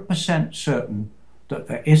 100% certain that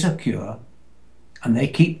there is a cure, and they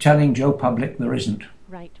keep telling Joe Public there isn't.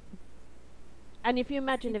 Right. And if you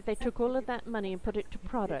imagine if they took all of that money and put it to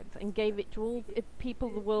products and gave it to all people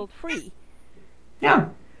in the world free. Yeah.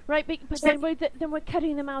 Right, but then we're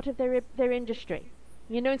cutting them out of their industry.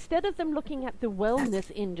 You know, instead of them looking at the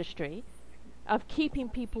wellness industry of keeping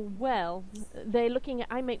people well, they're looking at,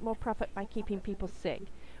 I make more profit by keeping people sick.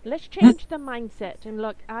 Let's change the mindset and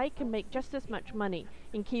look, I can make just as much money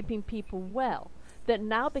in keeping people well that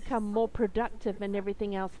now become more productive in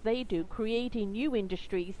everything else they do, creating new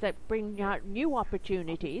industries that bring out new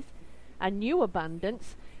opportunities and new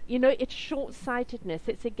abundance. You know, it's short-sightedness.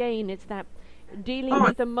 It's that dealing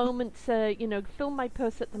with the moment, fill my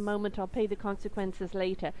purse at the moment, I'll pay the consequences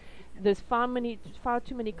later. There's far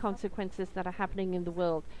too many consequences that are happening in the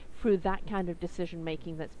world through that kind of decision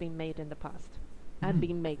making that's been made in the past and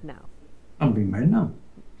being made now.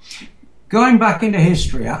 Going back into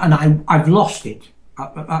history, and I've lost it.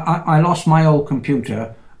 I lost my old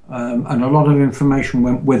computer, and a lot of information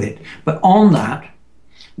went with it. But on that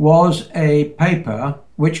was a paper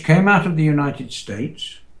which came out of the United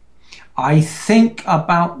States, I think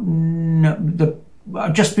about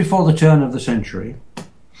just before the turn of the century,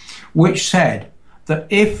 which said that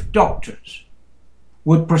if doctors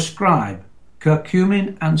would prescribe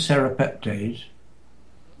curcumin and serrapeptase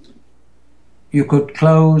you could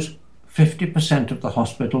close 50% of the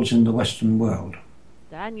hospitals in the Western world.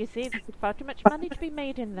 And you see, there's far too much money to be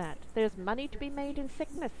made in that. There's money to be made in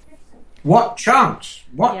sickness. What chance?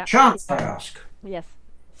 What Yeah. chance, I ask? Yes.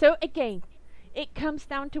 So again, it comes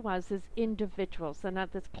down to us as individuals, and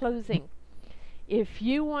at this closing, if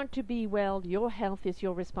you want to be well, your health is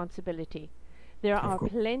your responsibility. There are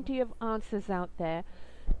course. plenty of answers out there.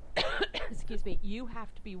 Excuse me. You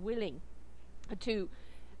have to be willing to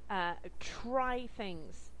try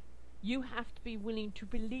things. You have to be willing to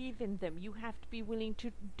believe in them. You have to be willing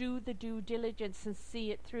to do the due diligence and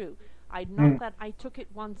see it through. Not that I took it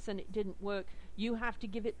once and it didn't work. You have to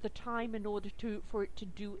give it the time in order for it to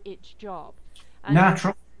do its job. And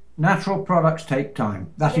Natural products take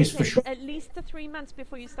time. That is for sure. At least the 3 months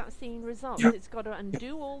before you start seeing results. Yeah. It's got to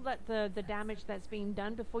undo all that the damage that's been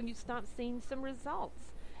done before you start seeing some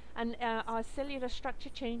results. And our cellular structure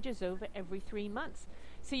changes over every 3 months.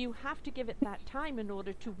 So you have to give it that time in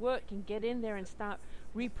order to work and get in there and start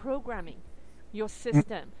reprogramming your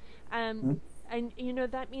system. And, you know,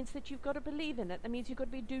 that means that you've got to believe in it. That means you've got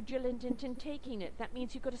to be due diligent in taking it. That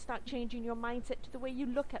means you've got to start changing your mindset to the way you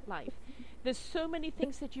look at life. There's so many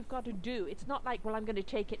things that you've got to do. It's not like, well, I'm going to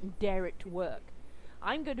take it and dare it to work.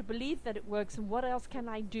 I'm going to believe that it works, and what else can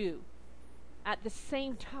I do at the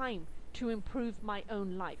same time to improve my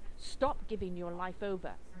own life? Stop giving your life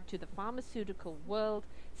over to the pharmaceutical world.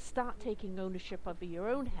 Start taking ownership of your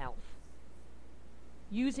own health,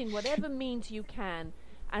 using whatever means you can,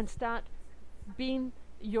 and start being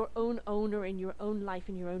your own owner in your own life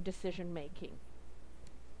and your own decision making.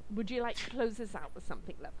 Would you like to close this out with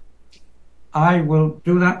something, love? I will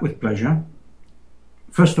do that with pleasure.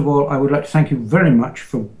 First of all, I would like to thank you very much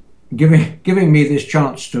for giving me this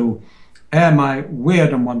chance to air my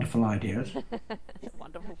weird and wonderful ideas.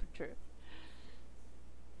 Wonderful but true.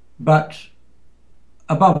 But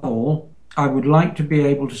above all, I would like to be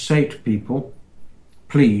able to say to people,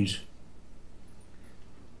 please,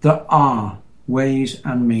 there are ways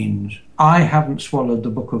and means. I haven't swallowed the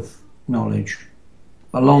book of knowledge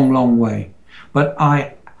a long, long way, but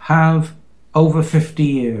I have over 50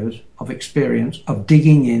 years of experience of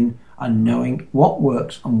digging in and knowing what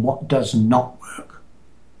works and what does not work.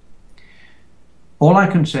 All I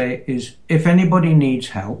can say is, if anybody needs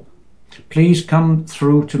help, please come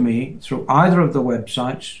through to me through either of the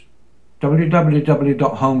websites,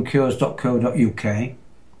 www.homecures.co.uk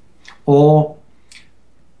or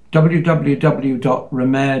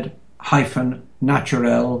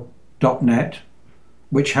www.remede-naturel.net,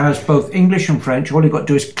 which has both English and French. All you've got to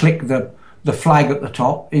do is click the flag at the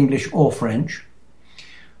top, English or French.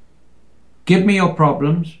 Give me your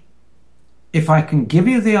problems. If I can give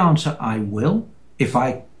you the answer, I will. If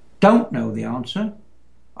I don't know the answer,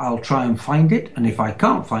 I'll try and find it. And if I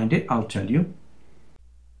can't find it, I'll tell you.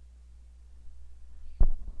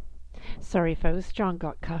 Sorry, folks, John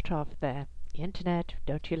got cut off there. Internet,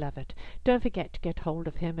 don't you love it? Don't forget to get hold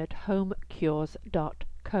of him at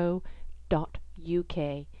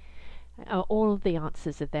homecures.co.uk. All of the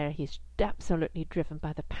answers are there. He's absolutely driven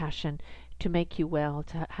by the passion to make you well,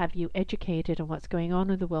 to have you educated on what's going on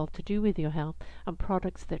in the world to do with your health and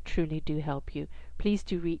products that truly do help you. Please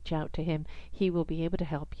do reach out to him. He will be able to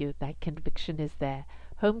help you. That conviction is there.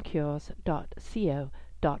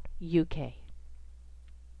 homecures.co.uk.